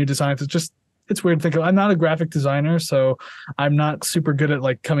work on new designs. It's weird to think of. I'm not a graphic designer, so I'm not super good at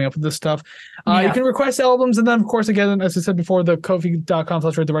like coming up with this stuff. You can request albums, and then of course, again, as I said before, the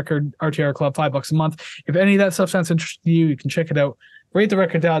Ko-fi.com/ratetherecord RTR Club, $5 a month. If any of that stuff sounds interesting to you, you can check it out.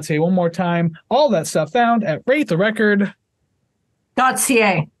 Ratetherecord.ca one more time. All that stuff found at ratetherecord.ca.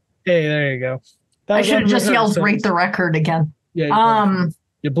 Hey, there you go. I should have just yelled "Rate the Record" again. Yeah.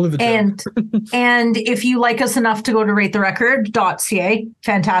 You blew the joke. And if you like us enough to go to ratetherecord.ca,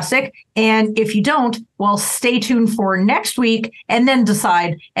 fantastic. And if you don't, well, stay tuned for next week and then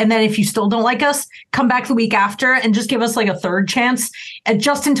decide. And then if you still don't like us, come back the week after and just give us like a third chance, and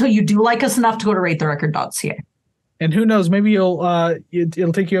just until you do like us enough to go to ratetherecord.ca. And who knows, maybe it'll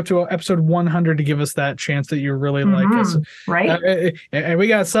take you up to episode 100 to give us that chance that you really like us. Right. And we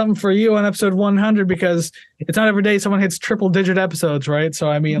got something for you on episode 100, because it's not every day someone hits triple-digit episodes, right? So,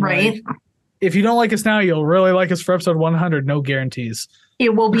 I mean, like, if you don't like us now, you'll really like us for episode 100. No guarantees.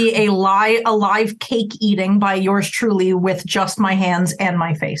 It will be a live cake eating by yours truly with just my hands and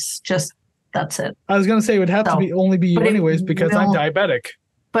my face. Just, that's it. I was going to say it would have to only be you anyways, because I'm diabetic.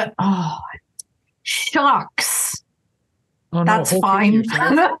 But, shucks. Oh, no, that's fine.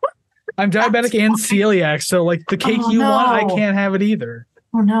 I'm diabetic and celiac, so like the cake want, I can't have it either.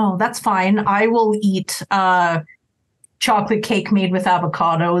 Oh no, that's fine. I will eat chocolate cake made with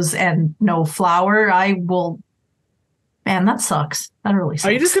avocados and no flour. I will. Man, that sucks. That really sucks.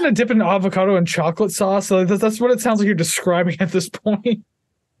 Are you just gonna dip in avocado and chocolate sauce? So that's what it sounds like you're describing at this point.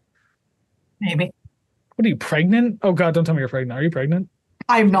 Maybe. What are you, pregnant? Oh God, don't tell me you're pregnant. Are you pregnant?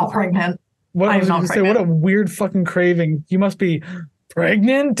 I'm not pregnant. What I was going to say? What a weird fucking craving. You must be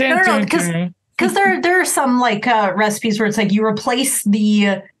pregnant. No, because there are some like recipes where it's like you replace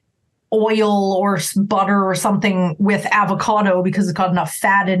the oil or butter or something with avocado because it's got enough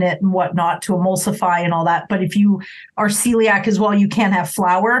fat in it and whatnot to emulsify and all that. But if you are celiac as well, you can't have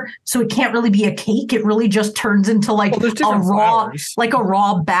flour, so it can't really be a cake. It really just turns into like a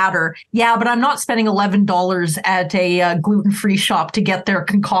raw batter. Yeah, but I'm not spending $11 at a gluten-free shop to get their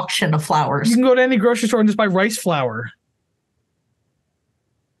concoction of flours. You can go to any grocery store and just buy rice flour.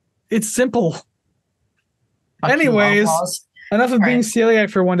 It's simple. Anyways. Enough of being celiac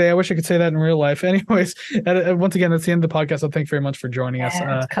for one day. I wish I could say that in real life. Anyways, once again, that's the end of the podcast. So thank you very much for joining us.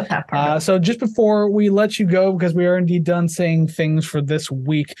 Cut that part so just before we let you go, because we are indeed done saying things for this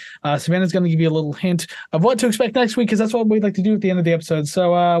week, Savannah's going to give you a little hint of what to expect next week, because that's what we'd like to do at the end of the episode.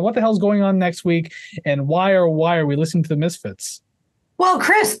 So what the hell's going on next week, and why are we listening to the Misfits? Well,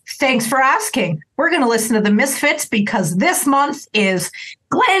 Kris, thanks for asking. We're going to listen to the Misfits because this month is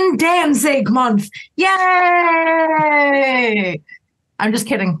Glenn Danzig month. Yay! I'm just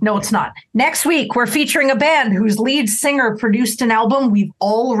kidding. No, it's not. Next week, we're featuring a band whose lead singer produced an album we've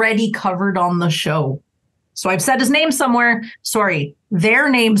already covered on the show. So I've said his name somewhere. Sorry,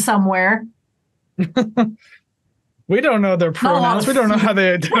 their name somewhere. We don't know their pronouns. We don't know how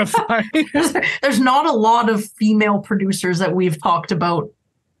they identify. There's not a lot of female producers that we've talked about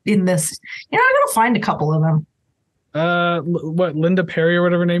in this. I'm going to find a couple of them. What, Linda Perry or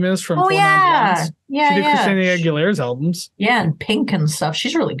whatever her name is from Four Non Blondes? Yeah, she did Christina Aguilera's albums. Yeah, and Pink and stuff.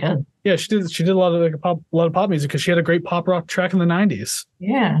 She's really good. Yeah, she did a lot of pop music because she had a great pop rock track in the 90s.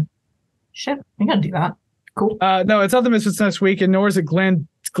 Yeah. Shit, we got to do that. Cool. No, it's not the Misfits next week, and nor is it Glenn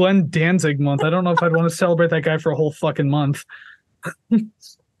Danzig month. I don't know if I'd want to celebrate that guy for a whole fucking month.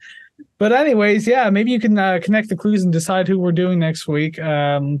 But anyways, yeah, maybe you can connect the clues and decide who we're doing next week.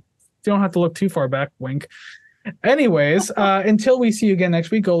 You don't have to look too far back, wink. Anyways, until we see you again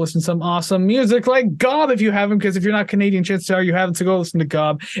next week, go listen to some awesome music like Gob if you haven't, because if you're not Canadian, chances are you haven't, so go listen to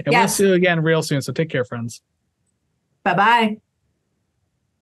Gob. And we'll see you again real soon. So take care, friends. Bye-bye.